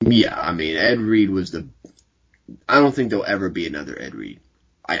 Yeah, I mean, Ed Reed was I don't think there'll ever be another Ed Reed.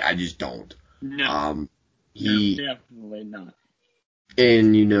 I just don't. No. No, definitely not.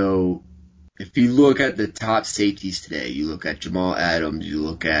 And, if you look at the top safeties today, you look at Jamal Adams, you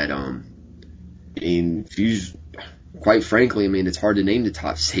look at, quite frankly, I mean, it's hard to name the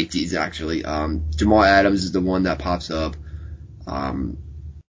top safeties, actually. Jamal Adams is the one that pops up.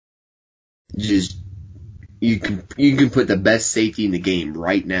 You can put the best safety in the game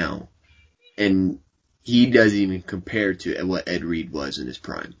right now, and he doesn't even compare to what Ed Reed was in his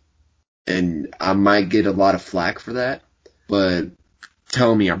prime. And I might get a lot of flack for that, but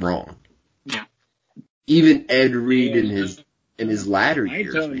tell me I'm wrong. Yeah. Even Ed Reed in his latter years. I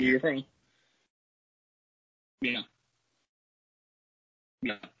ain't telling you you're wrong. Yeah.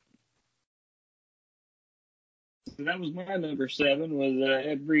 Yeah. So that was my number 7 was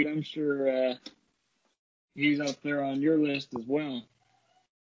Ed Reed. I'm sure he's up there on your list as well.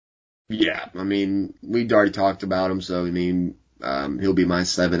 Yeah, I mean, we'd already talked about him, so I mean, he'll be my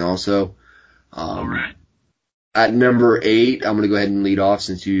 7 also. All right. At number 8, I'm going to go ahead and lead off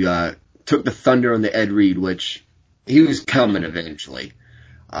since you took the thunder on the Ed Reed, which he was coming eventually.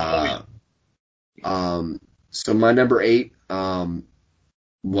 So my number 8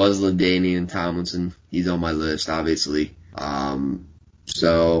 was LaDainian Tomlinson. He's on my list, obviously.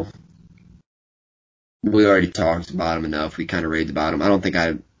 So we already talked about him enough. We kind of raved about him. I don't think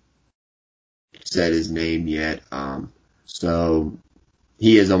I said his name yet. So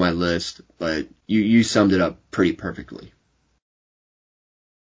he is on my list, but you summed it up pretty perfectly.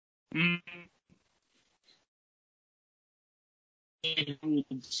 He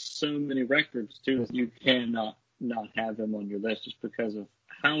holds so many records too. You cannot not have him on your list just because of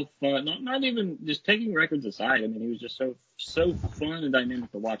how fun. Not even just taking records aside. I mean, he was just so fun and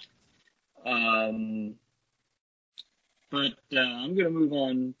dynamic to watch. But I'm going to move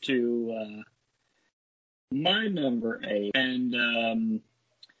on to my number 8, and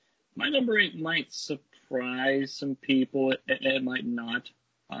my number 8 might surprise some people. It might not,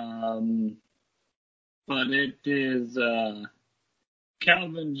 but it is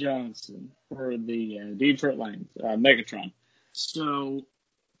Calvin Johnson for the Detroit Lions, Megatron. So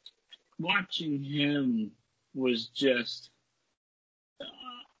watching him was just.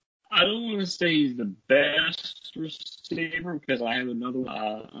 I don't want to say he's the best receiver because I have another one.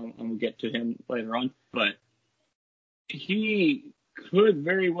 I'm going to get to him later on. But he could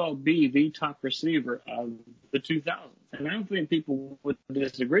very well be the top receiver of the 2000s. And I don't think people would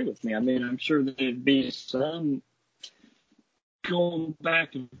disagree with me. I mean, I'm sure there'd be some going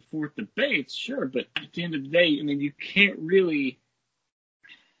back and forth debates, sure. But at the end of the day, I mean, you can't really.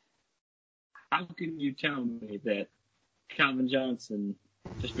 How can you tell me that Calvin Johnson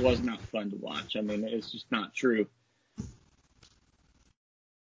just was not fun to watch? I mean, it's just not true.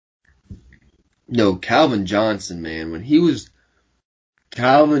 No, Calvin Johnson, man,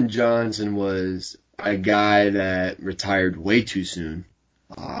 Calvin Johnson was a guy that retired way too soon.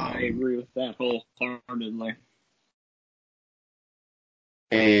 I agree with that wholeheartedly.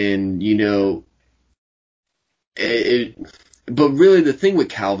 And, but really the thing with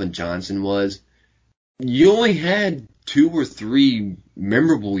Calvin Johnson was you only had 2 or 3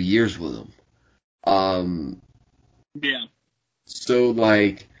 memorable years with him. Yeah. So,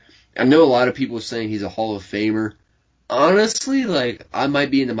 like, I know a lot of people are saying he's a Hall of Famer. Honestly, like, I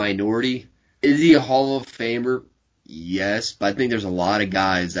might be in the minority. Is he a Hall of Famer? Yes, but I think there's a lot of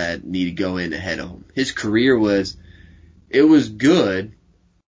guys that need to go in ahead of him. His career was good,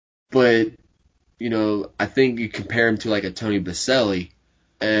 but, I think you compare him to, like, a Tony Baselli,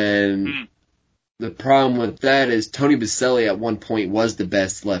 and the problem with that is Tony Baselli at one point was the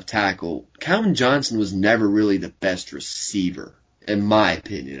best left tackle. Calvin Johnson was never really the best receiver, in my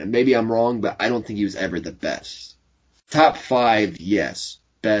opinion. And maybe I'm wrong, but I don't think he was ever the best. Top 5, yes.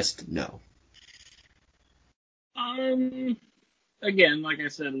 Best, no. Again, like I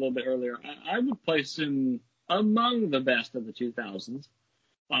said a little bit earlier, I would place him among the best of the 2000s.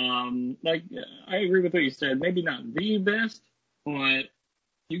 Like, I agree with what you said. Maybe not the best, but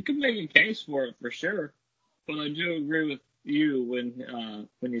you could make a case for it for sure. But I do agree with you when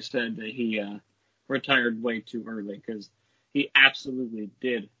you said that he retired way too early, because he absolutely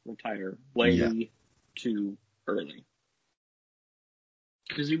did retire way too early.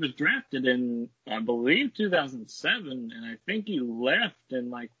 Because he was drafted in, I believe, 2007, and I think he left in,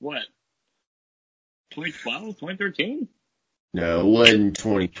 2012, 2013? No, it wasn't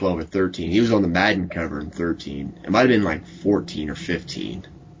 2012 or 13. He was on the Madden cover in 13. It might have been like 14 or 15.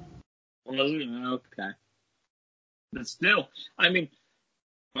 Was it? Okay. But still, I mean,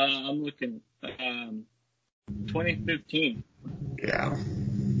 I'm looking, 2015. Yeah.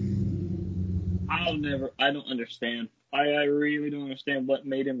 I don't understand. I really don't understand what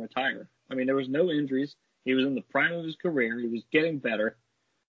made him retire. I mean, there was no injuries. He was in the prime of his career. He was getting better.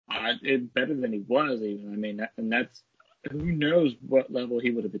 Better than he was, even. I mean, and that's, who knows what level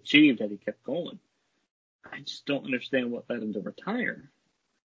he would have achieved had he kept going. I just don't understand what led him to retire.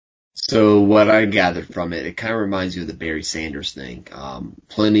 So what I gathered from it kind of reminds you of the Barry Sanders thing.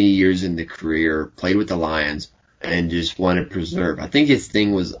 Plenty of years in the career, played with the Lions, and just wanted to preserve. I think his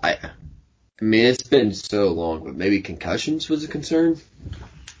thing was, I mean, it's been so long, but maybe concussions was a concern?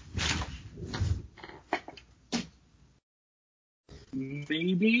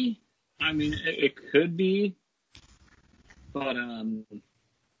 Maybe. I mean, it could be. But,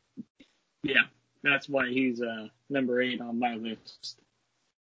 yeah, that's why he's number 8 on my list.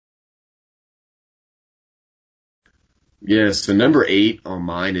 Yeah, so number 8 on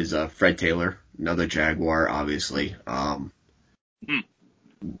mine is Fred Taylor, another Jaguar, obviously. But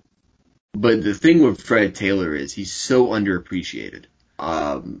the thing with Fred Taylor is he's so underappreciated.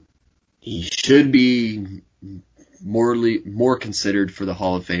 He should be more considered for the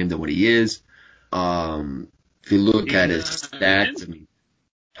Hall of Fame than what he is. If you look at his stats, I mean,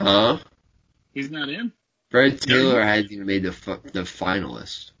 huh? He's not in? Fred Taylor hasn't even made the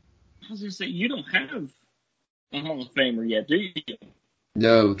finalist. I was going to say, you don't have a Hall of Famer yet, do you?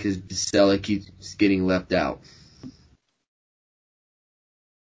 No, because Baselli keeps getting left out.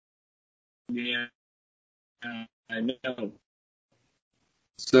 Yeah, I know.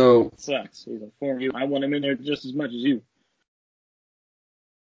 So it sucks. He's a former. I want him in there just as much as you.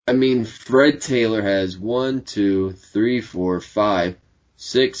 I mean, Fred Taylor has 1, 2, 3, 4, 5,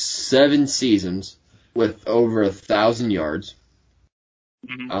 6, 7 seasons with over 1,000 yards.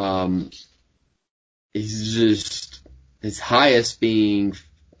 Mm-hmm. He's just his highest being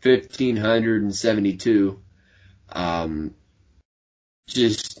 1,572. I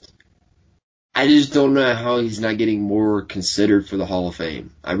just don't know how he's not getting more considered for the Hall of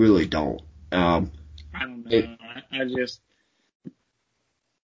Fame. I really don't. I don't know. I just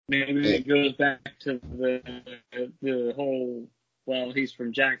maybe it goes back to the whole. Well, he's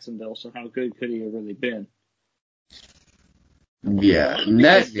from Jacksonville, so how good could he have really been? Yeah,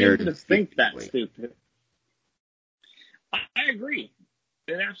 that narrative think that stupid. I agree.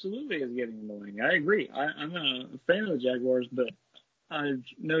 It absolutely is getting annoying. I agree. I'm a fan of the Jaguars, but I've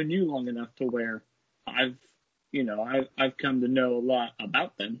known you long enough to where I've come to know a lot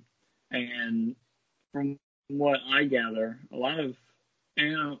about them, and from what I gather, a lot of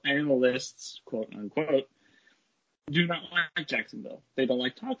analysts, quote unquote, do not like Jacksonville. They don't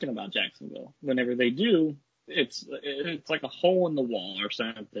like talking about Jacksonville. Whenever they do, it's like a hole in the wall or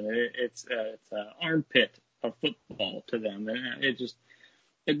something. It's an armpit of football to them, and it just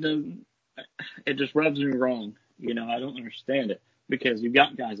rubs me wrong. I don't understand it because you've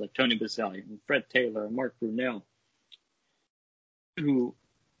got guys like Tony Baselli and Fred Taylor and Mark Brunell who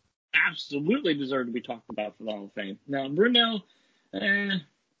absolutely deserve to be talked about for the Hall of Fame. Now Brunell,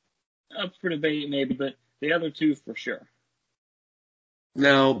 up for debate maybe, but the other two for sure.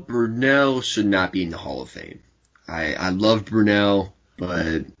 Now, Brunell should not be in the Hall of Fame. I love Brunell,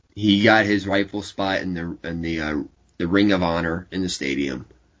 but he got his rightful spot in the Ring of Honor in the stadium.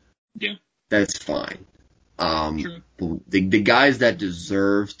 Yeah, that's fine. True. The guys that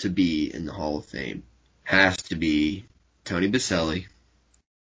deserve to be in the Hall of Fame has to be Tony Baselli,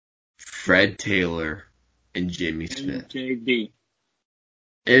 Fred Taylor, and Jimmy Smith.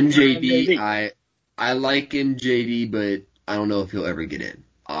 MJD, I like MJD, but I don't know if he'll ever get in.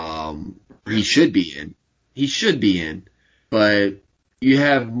 He should be in. He should be in, but you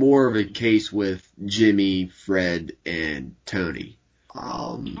have more of a case with Jimmy, Fred, and Tony.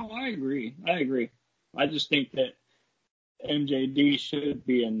 I agree. I just think that MJD should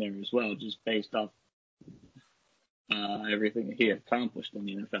be in there as well, just based off everything that he accomplished in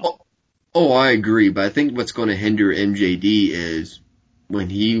the NFL. Oh, I agree, but I think what's going to hinder MJD is when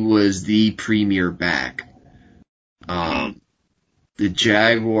he was the premier back. The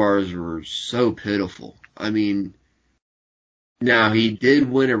Jaguars were so pitiful. I mean, now he did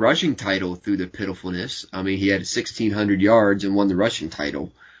win a rushing title through the pitifulness. I mean, he had 1,600 yards and won the rushing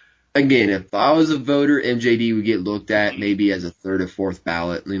title. Again, if I was a voter, MJD would get looked at maybe as a third or fourth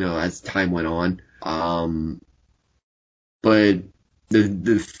ballot, as time went on. But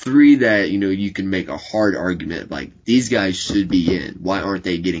the three that, you can make a hard argument, like, these guys should be in. Why aren't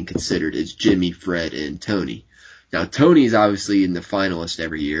they getting considered? Is Jimmy, Fred, and Tony. Now, Tony's obviously in the finalist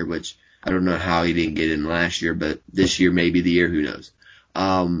every year, which I don't know how he didn't get in last year, but this year may be the year, who knows.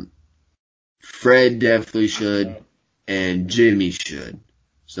 Fred definitely should, and Jimmy should.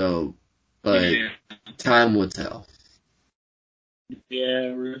 So, but time will tell.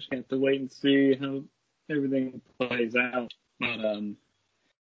 Yeah, we're just going to have to wait and see how everything plays out. But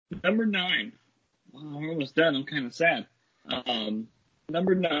number 9. Well, we're almost done. I'm kind of sad.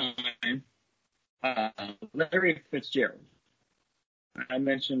 Number 9, Larry Fitzgerald. I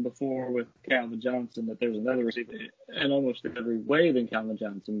mentioned before with Calvin Johnson that there's another receiver in almost every way than Calvin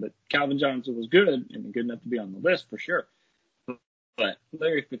Johnson, but Calvin Johnson was good and good enough to be on the list for sure. But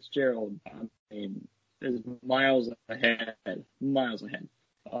Larry Fitzgerald, I mean, is miles ahead.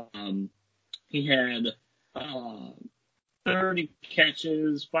 He had 30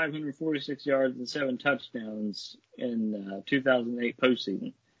 catches, 546 yards, and 7 touchdowns in 2008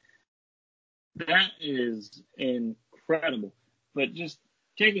 postseason. That is incredible. But just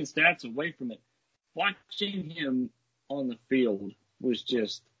taking stats away from it, watching him on the field was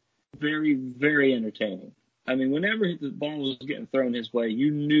just very, very entertaining. I mean, whenever the ball was getting thrown his way,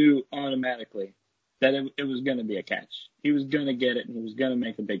 you knew automatically that it was going to be a catch. He was going to get it, and he was going to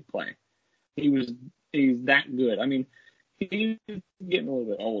make a big play. He's that good. I mean, he's getting a little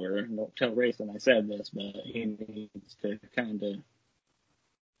bit older. Don't tell Rayson I said this, but he needs to kind of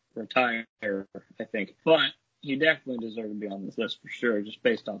retire, I think. But he definitely deserved to be on this list for sure, just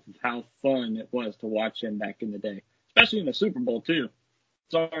based off of how fun it was to watch him back in the day, especially in the Super Bowl too.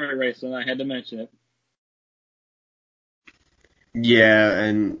 Sorry, Rayson, I had to mention it. Yeah,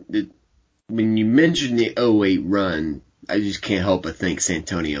 and when you mention the '08 run, I just can't help but think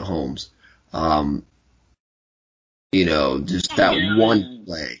Santonio Holmes. Just that one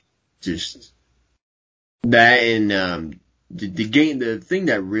play, just that, and the game. The thing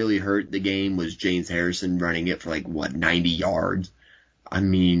that really hurt the game was James Harrison running it for 90 yards. I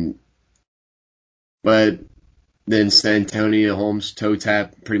mean, but then Santonio Holmes toe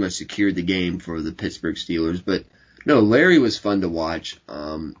tap pretty much secured the game for the Pittsburgh Steelers. But no, Larry was fun to watch.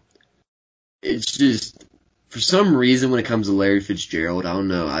 It's just, for some reason, when it comes to Larry Fitzgerald, I don't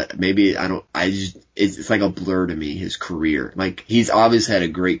know. It's like a blur to me, his career. He's obviously had a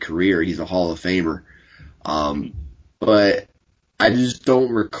great career. He's a Hall of Famer. But I just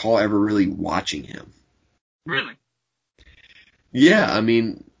don't recall ever really watching him. Really? Yeah, I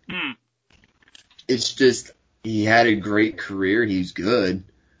mean, it's just, he had a great career. He's good.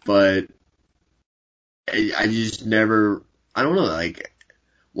 But I just never, I don't know,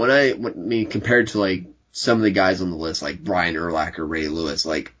 compared to some of the guys on the list, like Brian Urlacher, Ray Lewis,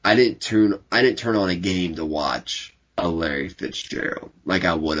 I didn't turn on a game to watch a Larry Fitzgerald like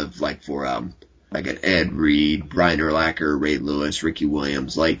I would have for an Ed Reed, Brian Urlacher, Ray Lewis, Ricky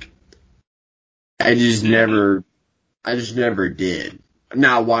Williams. I just never did.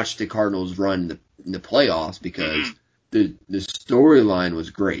 Now I watched the Cardinals run in the playoffs because the storyline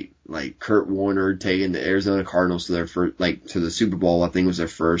was great. Kurt Warner taking the Arizona Cardinals to their first, to the Super Bowl. I think was their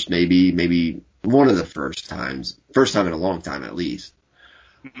first, maybe one of the first time in a long time at least.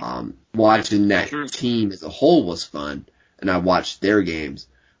 Watching that team as a whole was fun, and I watched their games.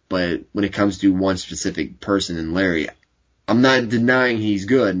 But when it comes to one specific person in Larry, I'm not denying he's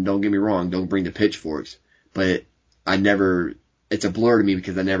good, and don't get me wrong, don't bring the pitchforks. But it's a blur to me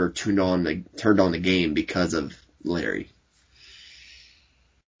because I never turned on the game because of Larry.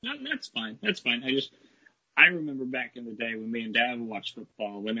 No, that's fine. That's fine. I remember back in the day when me and Dad would watch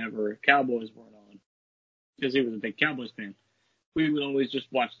football whenever Cowboys weren't on, because he was a big Cowboys fan. We would always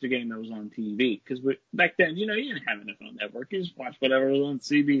just watch the game that was on TV, because back then, you didn't have an NFL network. You just watched whatever was on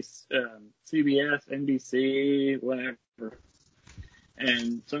CBS, NBC, whatever.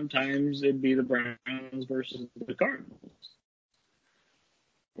 And sometimes it'd be the Browns versus the Cardinals,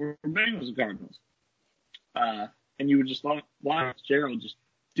 or Bengals and Cardinals. And you would just watch Gerald just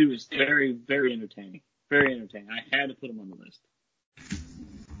do his very, very entertaining. Very entertaining. I had to put him on the list.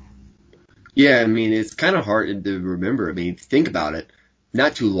 Yeah, I mean, it's kind of hard to remember. I mean, think about it.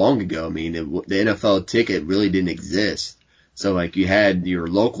 Not too long ago, I mean, the NFL ticket really didn't exist. So, you had your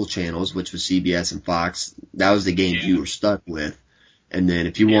local channels, which was CBS and Fox. That was the games you were stuck with. And then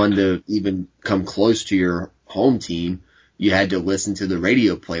if you wanted to even come close to your home team, you had to listen to the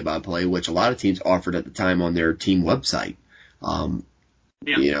radio play-by-play, which a lot of teams offered at the time on their team website.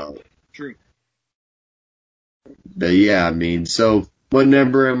 True. But yeah, I mean, so what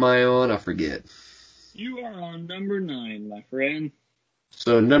number am I on? I forget. You are on number 9, my friend.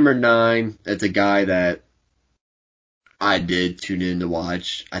 So number 9, it's a guy that I did tune in to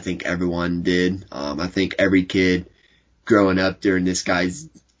watch. I think everyone did. I think every kid growing up during this guy's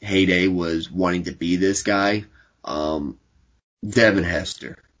heyday was wanting to be this guy. Devin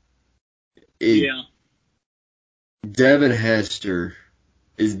Hester. Devin Hester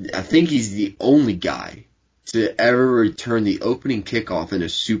I think he's the only guy to ever return the opening kickoff in a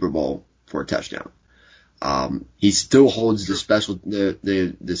Super Bowl for a touchdown. He still holds the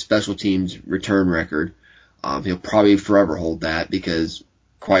special teams return record. He'll probably forever hold that because,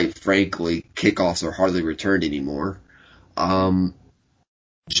 quite frankly, kickoffs are hardly returned anymore.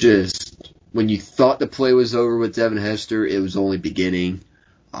 Just when you thought the play was over with Devin Hester, it was only beginning.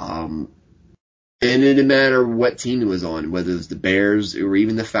 And it didn't matter what team he was on, whether it was the Bears or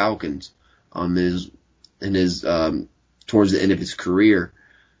even the Falcons. Towards the end of his career,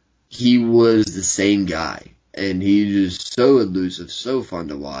 he was the same guy, and he was so elusive, so fun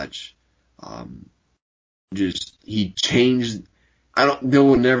to watch. He changed. There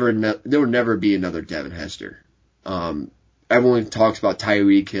will never be another Devin Hester. Everyone talks about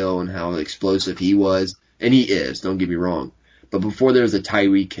Tyreek Hill and how explosive he was, and he is. Don't get me wrong, but before there was a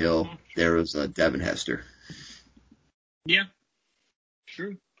Tyreek Hill, there was a Devin Hester. Yeah,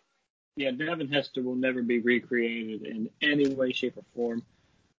 true. Yeah, Devin Hester will never be recreated in any way, shape, or form.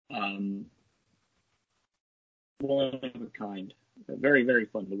 One of a kind. Very, very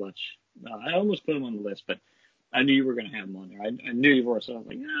fun to watch. I almost put him on the list, but I knew you were going to have him on there. I knew you were, so I was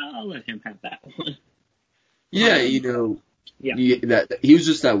like, no, I'll let him have that one. Yeah, Yeah. that he was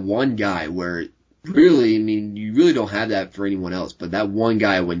just that one guy where really, I mean, you really don't have that for anyone else, but that one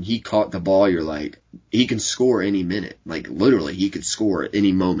guy, when he caught the ball, you're like, he can score any minute. Like, literally, he could score at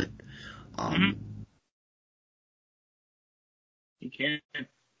any moment. He can.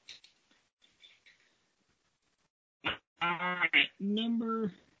 All right,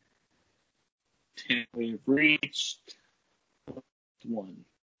 number 10. We've reached one.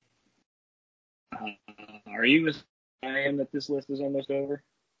 Are you as I am that this list is almost over?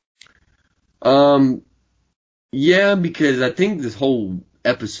 Yeah, because I think this whole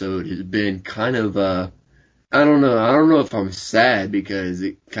episode has been kind of, I don't know. I don't know if I'm sad because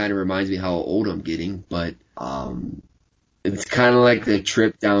it kind of reminds me how old I'm getting, but, it's kind of like the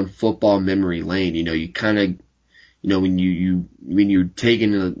trip down football memory lane. You kind of, when you're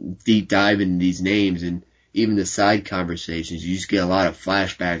taking a deep dive into these names and even the side conversations, you just get a lot of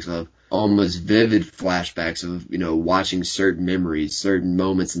flashbacks of almost vivid flashbacks of, watching certain memories, certain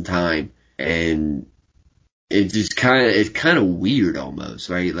moments in time. And it's kind of weird almost,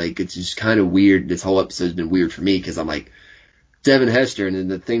 right? Like, it's just kind of weird. This whole episode's been weird for me because I'm like, Devin Hester, and then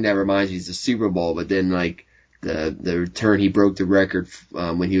the thing that reminds me is the Super Bowl, but then like, the return, he broke the record,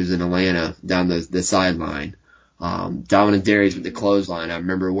 when he was in Atlanta down the sideline. Dominic Darius with the clothesline. I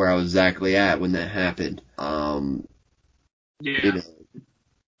remember where I was exactly at when that happened. Yeah.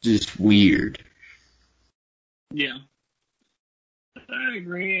 Just weird. Yeah. I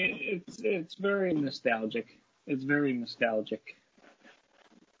agree. It's very nostalgic. It's very nostalgic.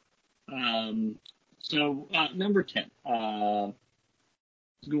 So number 10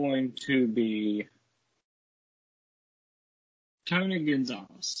 is going to be Tony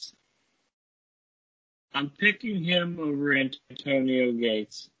Gonzalez. I'm picking him over Antonio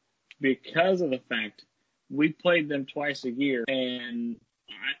Gates because of the fact we played them twice a year, and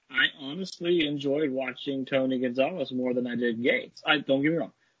I honestly enjoyed watching Tony Gonzalez more than I did Gates. Don't get me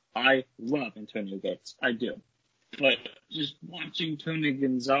wrong, I love Antonio Gates, I do, but just watching Tony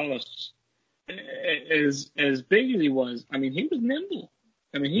Gonzalez, as big as he was, I mean, he was nimble.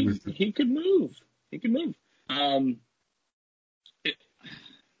 I mean, he could move. He could move.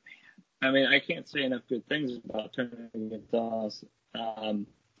 I mean, I can't say enough good things about Tony Gonzalez.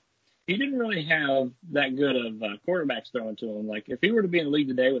 He didn't really have that good of quarterbacks throwing to him. Like, if he were to be in the league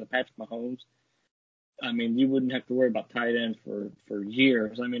today with a Patrick Mahomes, I mean, you wouldn't have to worry about tight end for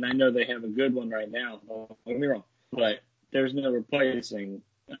years. I mean, I know they have a good one right now, don't get me wrong, but there's no replacing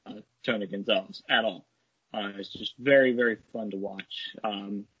Tony Gonzalez at all. It's just very, very fun to watch.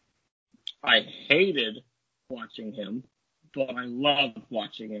 I hated watching him, but I loved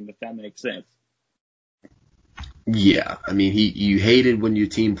watching him, if that makes sense. Yeah, I mean, you hated when your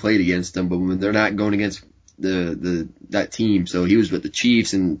team played against them, but when they're not going against that team, so he was with the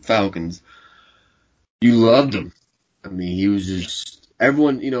Chiefs and Falcons, you loved him. I mean, he was just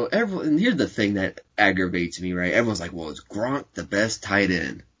everyone. And here's the thing that aggravates me, right? Everyone's like, "Well, is Gronk the best tight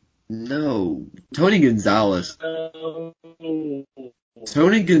end?" No, Tony Gonzalez.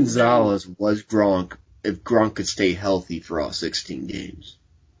 Tony Gonzalez was Gronk if Gronk could stay healthy for all 16 games.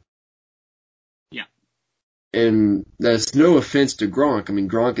 Yeah. And that's no offense to Gronk. I mean,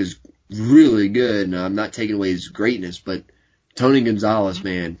 Gronk is really good, and I'm not taking away his greatness, but Tony Gonzalez,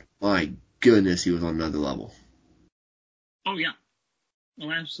 man, my goodness, he was on another level. Oh, yeah.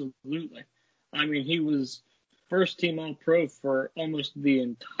 Oh, absolutely. I mean, he was first team All-Pro for almost the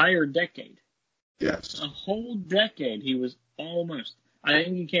entire decade. Yes. A whole decade he was almost. I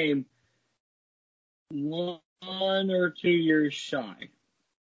think he came 1 or 2 years shy.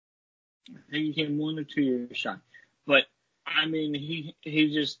 I think he came 1 or 2 years shy. But, I mean, he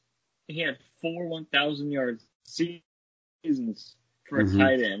had 4 1,000-yard seasons for a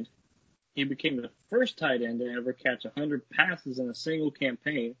tight end. He became the first tight end to ever catch 100 passes in a single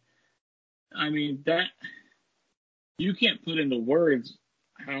campaign. I mean, that you can't put into words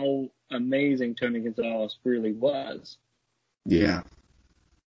how amazing Tony Gonzalez really was. Yeah.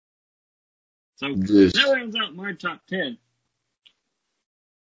 So that rounds out my top 10.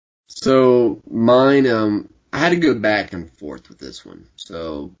 So mine, I had to go back and forth with this one.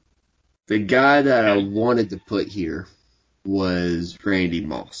 So the guy that I wanted to put here was Randy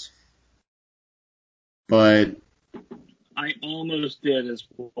Moss. But I almost did as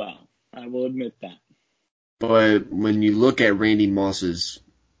well. I will admit that. But when you look at Randy Moss's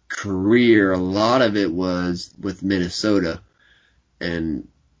career, a lot of it was with Minnesota. And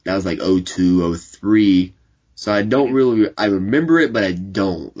that was like 02, 03. So I remember it, but I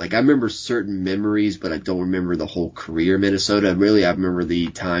don't. Like, I remember certain memories, but I don't remember the whole career in Minnesota. Really, I remember the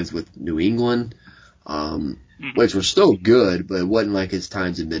times with New England. which were still good, but it wasn't like his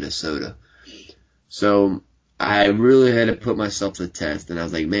times in Minnesota. So I really had to put myself to the test, and I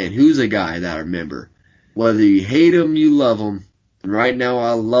was like, man, who's a guy that I remember? Whether you hate him, you love him. And right now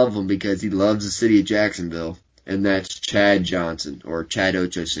I love him because he loves the city of Jacksonville, and that's Chad Johnson, or Chad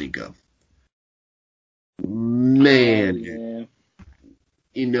Ochocinco. Man,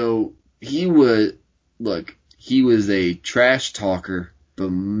 you know, he was a trash talker, but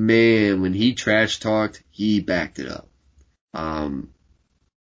man, when he trash talked, he backed it up.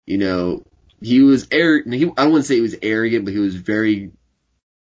 You know, he was arrogant. I don't want to say he was arrogant, but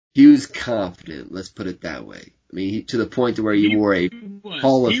he was confident. Let's put it that way. I mean, to the point to where he wore a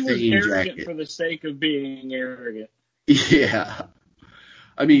Hall of Fame jacket. He was arrogant for the sake of being arrogant. Yeah.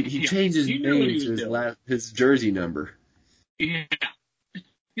 I mean, he changed his name to his jersey number. Yeah.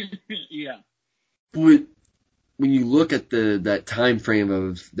 Yeah. But when you look at that time frame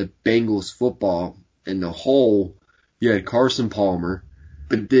of the Bengals football and the whole, you had Carson Palmer,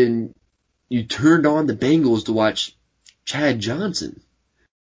 but then you turned on the Bengals to watch Chad Johnson.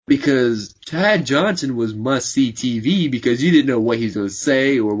 Because Chad Johnson was must-see TV because you didn't know what he was going to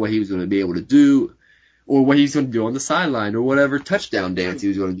say or what he was going to be able to do or what he was going to do on the sideline or whatever touchdown dance he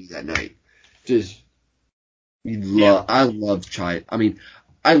was going to do that night. I love Chad. I mean,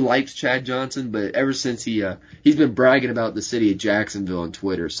 I liked Chad Johnson, but ever since he's been bragging about the city of Jacksonville on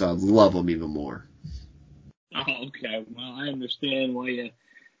Twitter, so I love him even more. Oh, okay. Well, I understand why you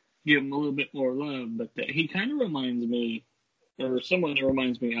give him a little bit more love, but he kind of reminds me, or someone that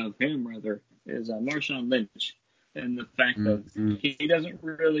reminds me of him, rather, is Marshawn Lynch. And the fact that he doesn't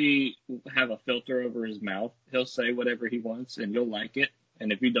really have a filter over his mouth. He'll say whatever he wants, and you'll like it.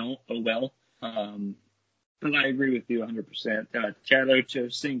 And if you don't, oh well. But I agree with you 100%. Chad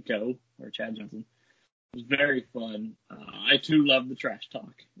Ochocinco, or Chad Johnson, was very fun. I, too, loved the trash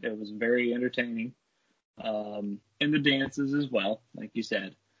talk. It was very entertaining. And the dances as well, like you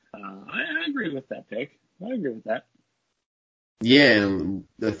said. I agree with that pick. I agree with that. Yeah, and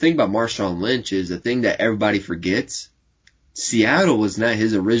the thing about Marshawn Lynch is the thing that everybody forgets. Seattle was not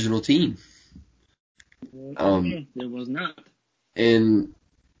his original team. It was not.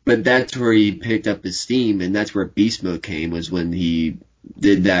 But that's where he picked up his steam, and that's where beast mode came, was when he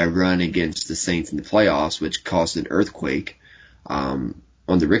did that run against the Saints in the playoffs, which caused an earthquake on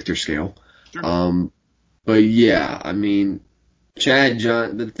the Richter scale. Sure. But yeah, I mean,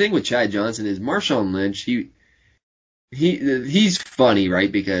 the thing with Chad Johnson is Marshawn Lynch, he's funny,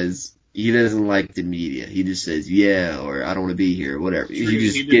 right? Because he doesn't like the media. He just says, yeah, or I don't want to be here, or whatever. He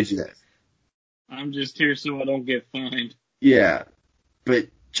just gives you that. I'm just here so I don't get fined. Yeah. But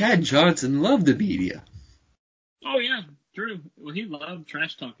Chad Johnson loved the media. Oh, yeah. True. Well, he loved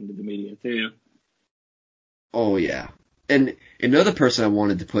trash talking to the media, too. Oh, yeah. And another person I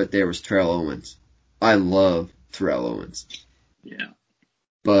wanted to put there was Terrell Owens. I love Terrell Owens. Yeah.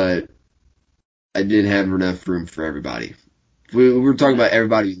 But I didn't have enough room for everybody. If we were talking about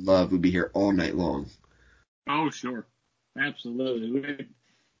everybody we love, we'd be here all night long. Oh, sure. Absolutely.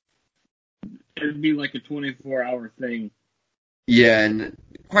 It'd be like a 24-hour thing. Yeah, and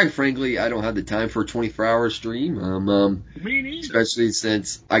quite frankly, I don't have the time for a 24-hour stream. Me neither. Especially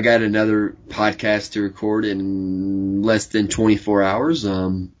since I got another podcast to record in less than 24 hours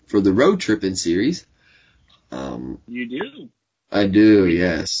for the road tripping series. You do? I do,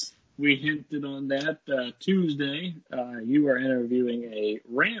 yes. We hinted on that Tuesday. You are interviewing a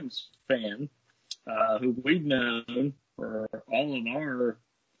Rams fan who we've known for all of our,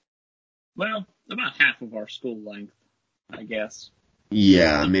 well, about half of our school length, I guess.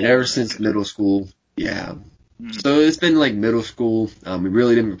 Yeah, I mean, ever since middle school, yeah. Mm-hmm. So it's been like middle school. We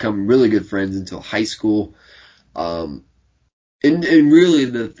really didn't become really good friends until high school. And really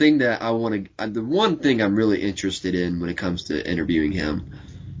the thing that the one thing I'm really interested in when it comes to interviewing him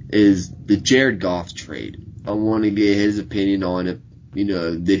is the Jared Goff trade. I want to get his opinion on it. You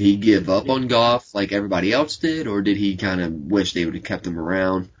know, did he give up on Goff like everybody else did, or did he kind of wish they would have kept him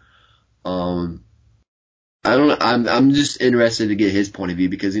around? I don't know. I'm just interested to get his point of view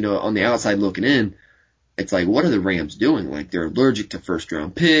because, you know, on the outside looking in, it's like, what are the Rams doing? Like, they're allergic to first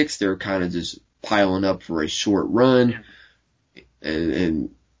round picks. They're kind of just piling up for a short run.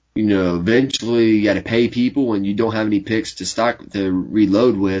 And you know, eventually you got to pay people and you don't have any picks to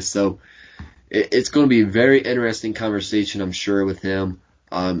reload with. So it's going to be a very interesting conversation, I'm sure, with him.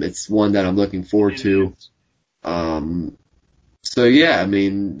 It's one that I'm looking forward to. So yeah, I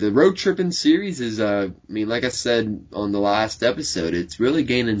mean, the road tripping series is, like I said on the last episode, it's really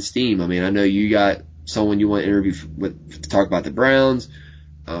gaining steam. I mean, I know you got someone you want to interview to talk about the Browns.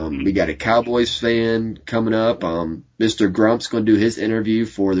 We got a Cowboys fan coming up. Mr. Grump's going to do his interview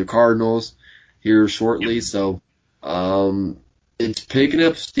for the Cardinals. here shortly. So, it's picking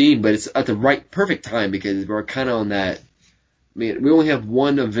up steam, but it's at the perfect time because we're kind of on that. I mean, we only have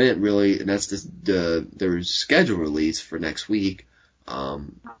one event really, and that's their schedule release for next week.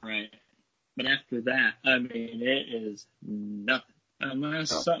 Right. But after that, I mean, it is nothing.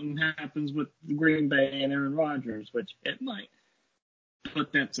 Unless something happens with Green Bay and Aaron Rodgers, which it might.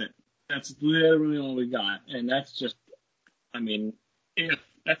 But that's it. That's literally all we got. And that's just, I mean, if.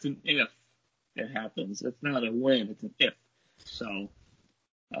 That's an if it happens. It's not a win. It's an if. So,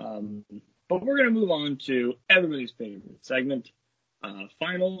 but we're going to move on to everybody's favorite segment,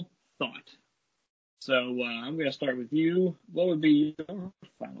 final thought. So I'm going to start with you. What would be your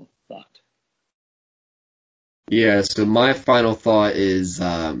final thought? Yeah, so my final thought is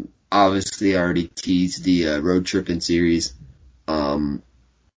obviously I already teased the road tripping series.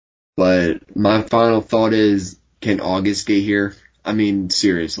 But my final thought is, can August get here? I mean,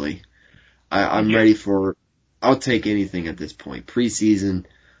 seriously. I'm ready for, I'll take anything at this point. Preseason,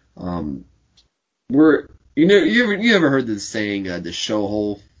 you ever heard the saying, the show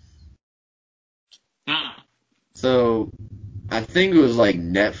hole? So, I think it was like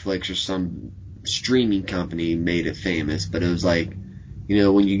Netflix or some streaming company made it famous, but it was like,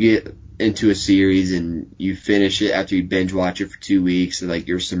 when you get into a series and you finish it after you binge watch it for 2 weeks, and like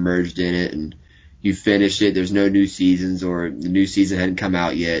you're submerged in it and you finish it, there's no new seasons or the new season hadn't come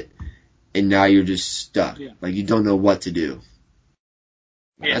out yet, and now you're just stuck. Yeah. Like you don't know what to do.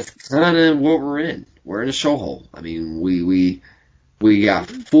 Yeah. That's kind of what we're in. We're in a show hole. I mean, we got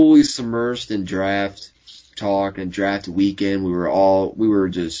fully submerged in draft talk and draft weekend. We were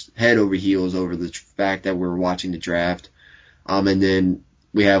just head over heels over the fact that we were watching the draft. And then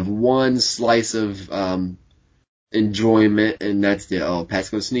we have one slice of enjoyment, and that's Pat's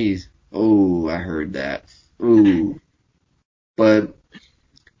gonna sneeze. Oh, I heard that. Ooh. But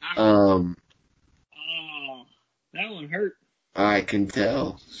oh, that one hurt. I can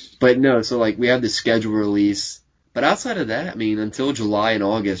tell. But no, so like we have the schedule release, but outside of that, I mean, until July and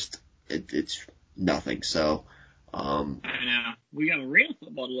August, it's nothing. So, I know we got arena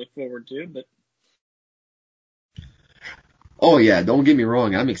football to look forward to, but. Oh yeah, don't get me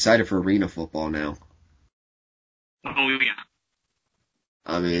wrong. I'm excited for arena football now. Oh yeah.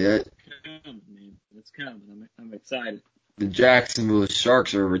 I mean, it's coming. I'm excited. The Jacksonville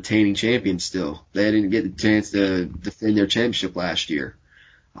Sharks are retaining champions still. They didn't get the chance to defend their championship last year.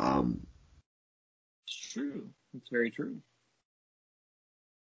 It's true. It's very true.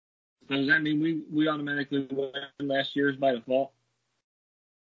 So does that mean we automatically won last year's by default?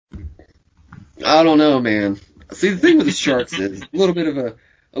 I don't know, man. See, the thing with the Sharks is a little bit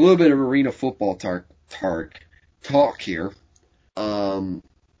of arena football talk here.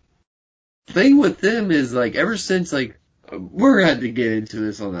 Thing with them is like ever since like we're going to have to get into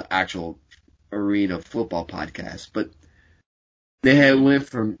this on the actual arena football podcast, but they had went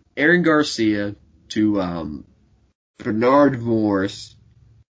from Aaron Garcia to Bernard Morris,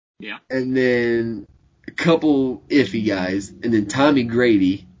 yeah, and then a couple iffy guys, and then Tommy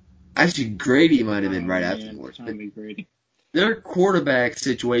Grady. Actually, Grady might have been right after Morris. Tommy Grady. Their quarterback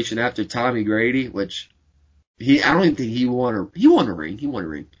situation after Tommy Grady, which I don't even think he won a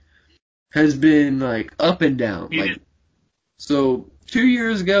ring, has been like up and down. So 2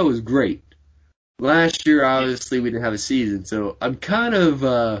 years ago was great. Last year, obviously, we didn't have a season, so I'm kind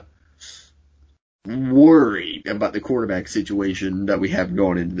of worried about the quarterback situation that we have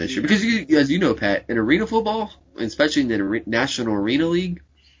going into this year. Because, as you know, Pat, in arena football, especially in the National Arena League,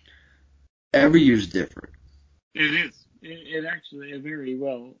 every year's different. It is. It actually very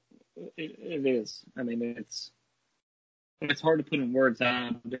well. It is. I mean, it's hard to put in words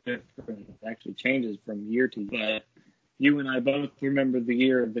how different it actually changes from year to year. But you and I both remember the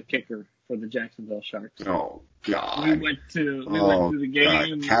year of the kicker for the Jacksonville Sharks. Oh God! We went to the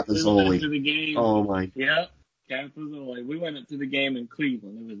game. Capizoli. We went to the game. Oh my! Yep, Capizoli. We went to the game in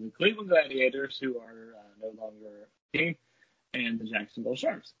Cleveland. It was the Cleveland Gladiators, who are no longer a team, and the Jacksonville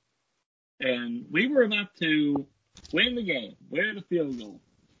Sharks. And we were about to win the game. We had a field goal.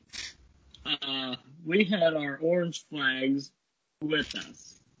 We had our orange flags with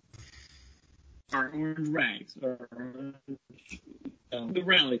us. Our orange rags. The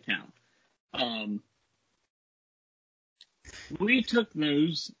rally towel. We took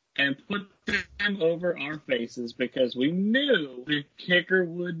those and put them over our faces because we knew the kicker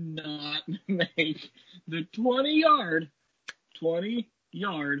would not make the 20-yard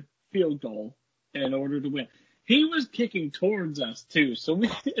field goal in order to win. He was kicking towards us too, so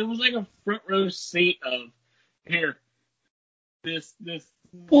it was like a front row seat of here. This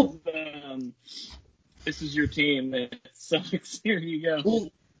is your team. It sucks. Here you go.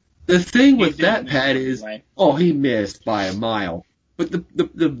 Well, The thing He with that, didn't miss Pat, is, anyway. he missed by a mile. But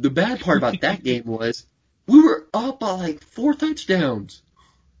the bad part about that game was we were up by like 4 touchdowns.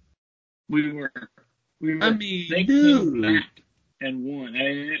 We were. I mean, They came dude. back and won.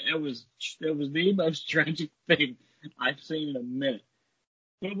 And it was the most tragic thing I've seen in a minute.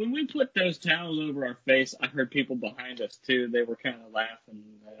 But when we put those towels over our face, I heard people behind us too. They were kind of laughing.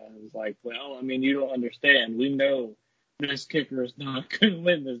 I was like, well, I mean, you don't understand. We know this kicker is not going to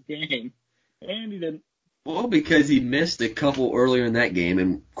win this game. And he didn't. Well, because he missed a couple earlier in that game,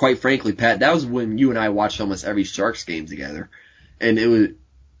 and quite frankly, Pat, that was when you and I watched almost every Sharks game together, and it was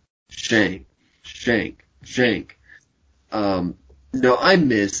shank. No, I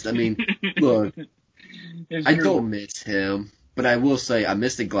missed. I mean, look, I don't miss him, but I will say I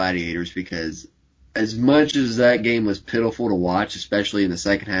miss the Gladiators because as much as that game was pitiful to watch, especially in the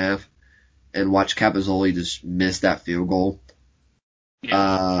second half, and watch Capozzoli just miss that field goal,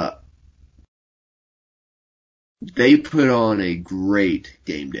 they put on a great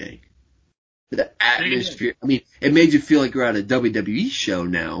game day. The atmosphere, I mean, it made you feel like you're at a WWE show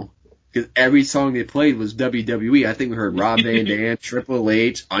now. Because every song they played was WWE. I think we heard Rob Van Dam, Triple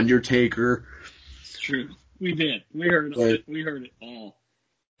H, Undertaker. It's true. We did. We heard it all.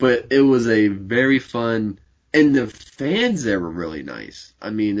 But it was a very fun, and the fans there were really nice.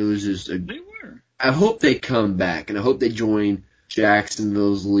 I mean, it was just they were. I hope they come back, and I hope they join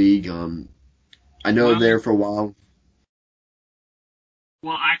Jacksonville's league. I know they're there for a while.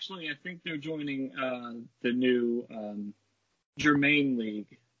 Well, actually, I think they're joining the new Germain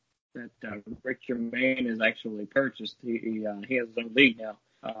League that Rick Germain has actually purchased. He has his own league now.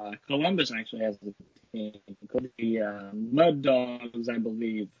 Columbus actually has a team called the Mud Dogs, I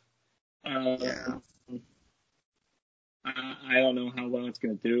believe. Yeah. I don't know how well it's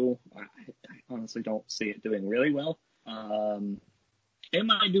going to do. I honestly don't see it doing really well. It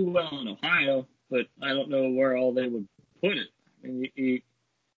might do well in Ohio, but I don't know where all they would put it. I mean,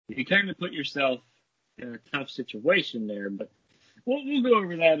 you kind of put yourself in a tough situation there, but we'll go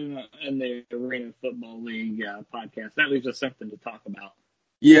over that in the Arena Football League podcast. That leaves us something to talk about.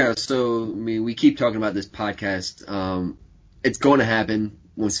 Yeah, so, I mean, we keep talking about this podcast. It's going to happen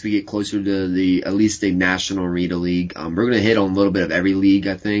once we get closer to at least the National Arena League. We're going to hit on a little bit of every league,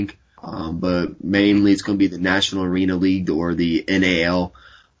 I think. But mainly it's going to be the National Arena League or the NAL.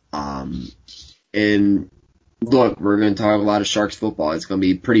 And look, we're going to talk a lot of Sharks football. It's going to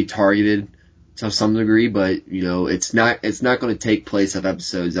be pretty targeted to some degree, but it's not going to take place of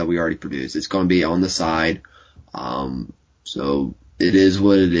episodes that we already produced. It's going to be on the side. So it is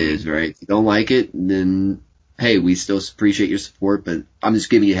what it is, right? If you don't like it, then hey, we still appreciate your support, but I'm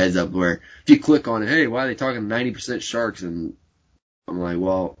just giving you a heads up where if you click on it, hey, why are they talking 90% Sharks? And I'm like,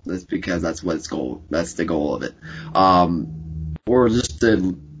 well, that's because that's the goal of it. Or just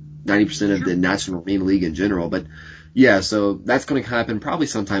the 90% of the National Arena League in general. But yeah, so that's going to happen probably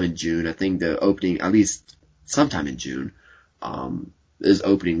sometime in June. I think the opening, at least sometime in June, is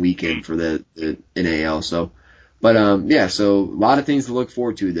opening weekend for the NAL. So, but yeah, so a lot of things to look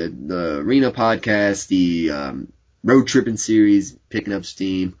forward to. The Arena podcast, the road tripping series picking up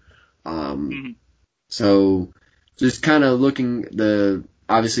steam. So just kind of looking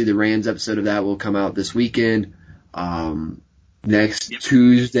obviously the Rams episode of that will come out this weekend. Next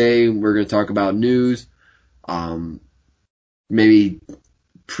Tuesday, we're going to talk about news. Maybe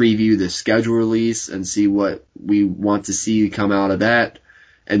preview the schedule release and see what we want to see come out of that.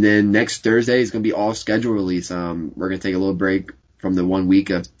 And then next Thursday is going to be all schedule release. We're going to take a little break from the 1 week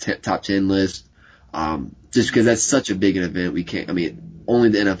of top 10 list. Just because that's such a big an event. Only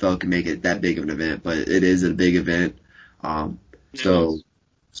the NFL can make it that big of an event, but it is a big event. So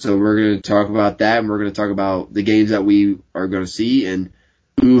we're going to talk about that, and we're going to talk about the games that we are going to see and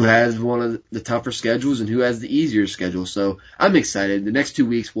who has one of the tougher schedules and who has the easier schedule. So I'm excited. The next 2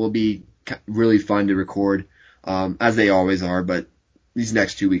 weeks will be really fun to record, as they always are, but these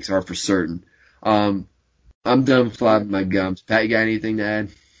next 2 weeks are for certain. I'm done flapping my gums. Pat, you got anything to add?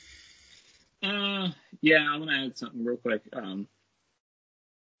 Yeah, I'm going to add something real quick. I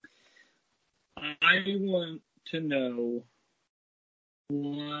want to know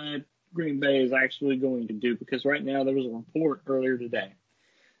what Green Bay is actually going to do, because right now there was a report earlier today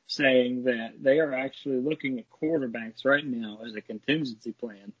saying that they are actually looking at quarterbacks right now as a contingency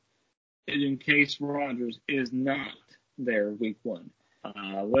plan in case Rodgers is not there week 1.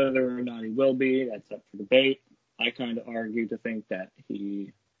 Whether or not he will be, that's up for debate. I kind of argue to think that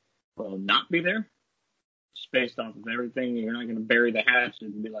he will not be there, just based off of everything. You're not going to bury the hatchet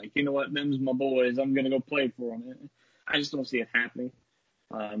and be like, you know what, them's my boys, I'm going to go play for them. I just don't see it happening.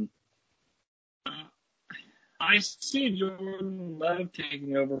 I see Jordan Love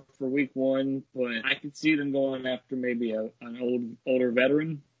taking over for week 1, but I could see them going after maybe an older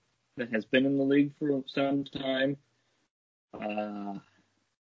veteran that has been in the league for some time.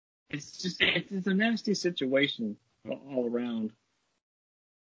 It's a nasty situation all around.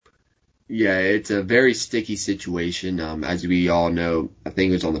 Yeah, it's a very sticky situation. As we all know, I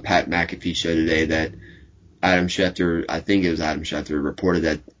think it was on the Pat McAfee show today that Adam Schefter reported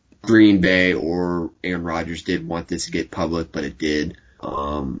that Green Bay or Aaron Rodgers did want this to get public, but it did.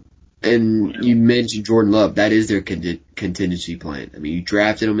 And you mentioned Jordan Love. That is their contingency plan. I mean, you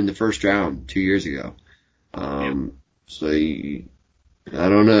drafted him in the first round 2 years ago. So I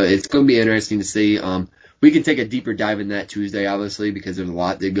don't know. It's going to be interesting to see. We can take a deeper dive in that Tuesday, obviously, because there's a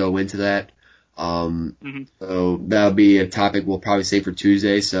lot that go into that. So that'll be a topic we'll probably save for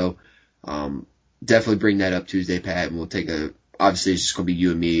Tuesday. So, definitely bring that up Tuesday, Pat, and we'll obviously it's just going to be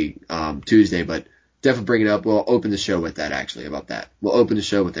you and me, Tuesday, but definitely bring it up. We'll open the show with that, actually, about that. We'll open the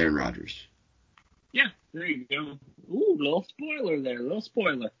show with Aaron Rodgers. Yeah, there you go. Ooh, little spoiler there, little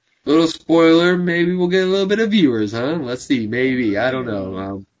spoiler, maybe we'll get a little bit of viewers, huh? Let's see, maybe, I don't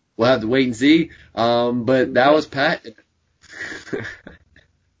know. We'll have to wait and see. But that was Pat.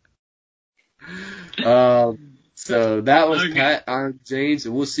 So that was Pat. I'm James,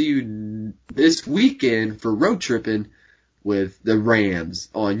 and we'll see you this weekend for road tripping with the Rams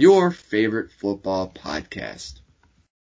on your favorite football podcast.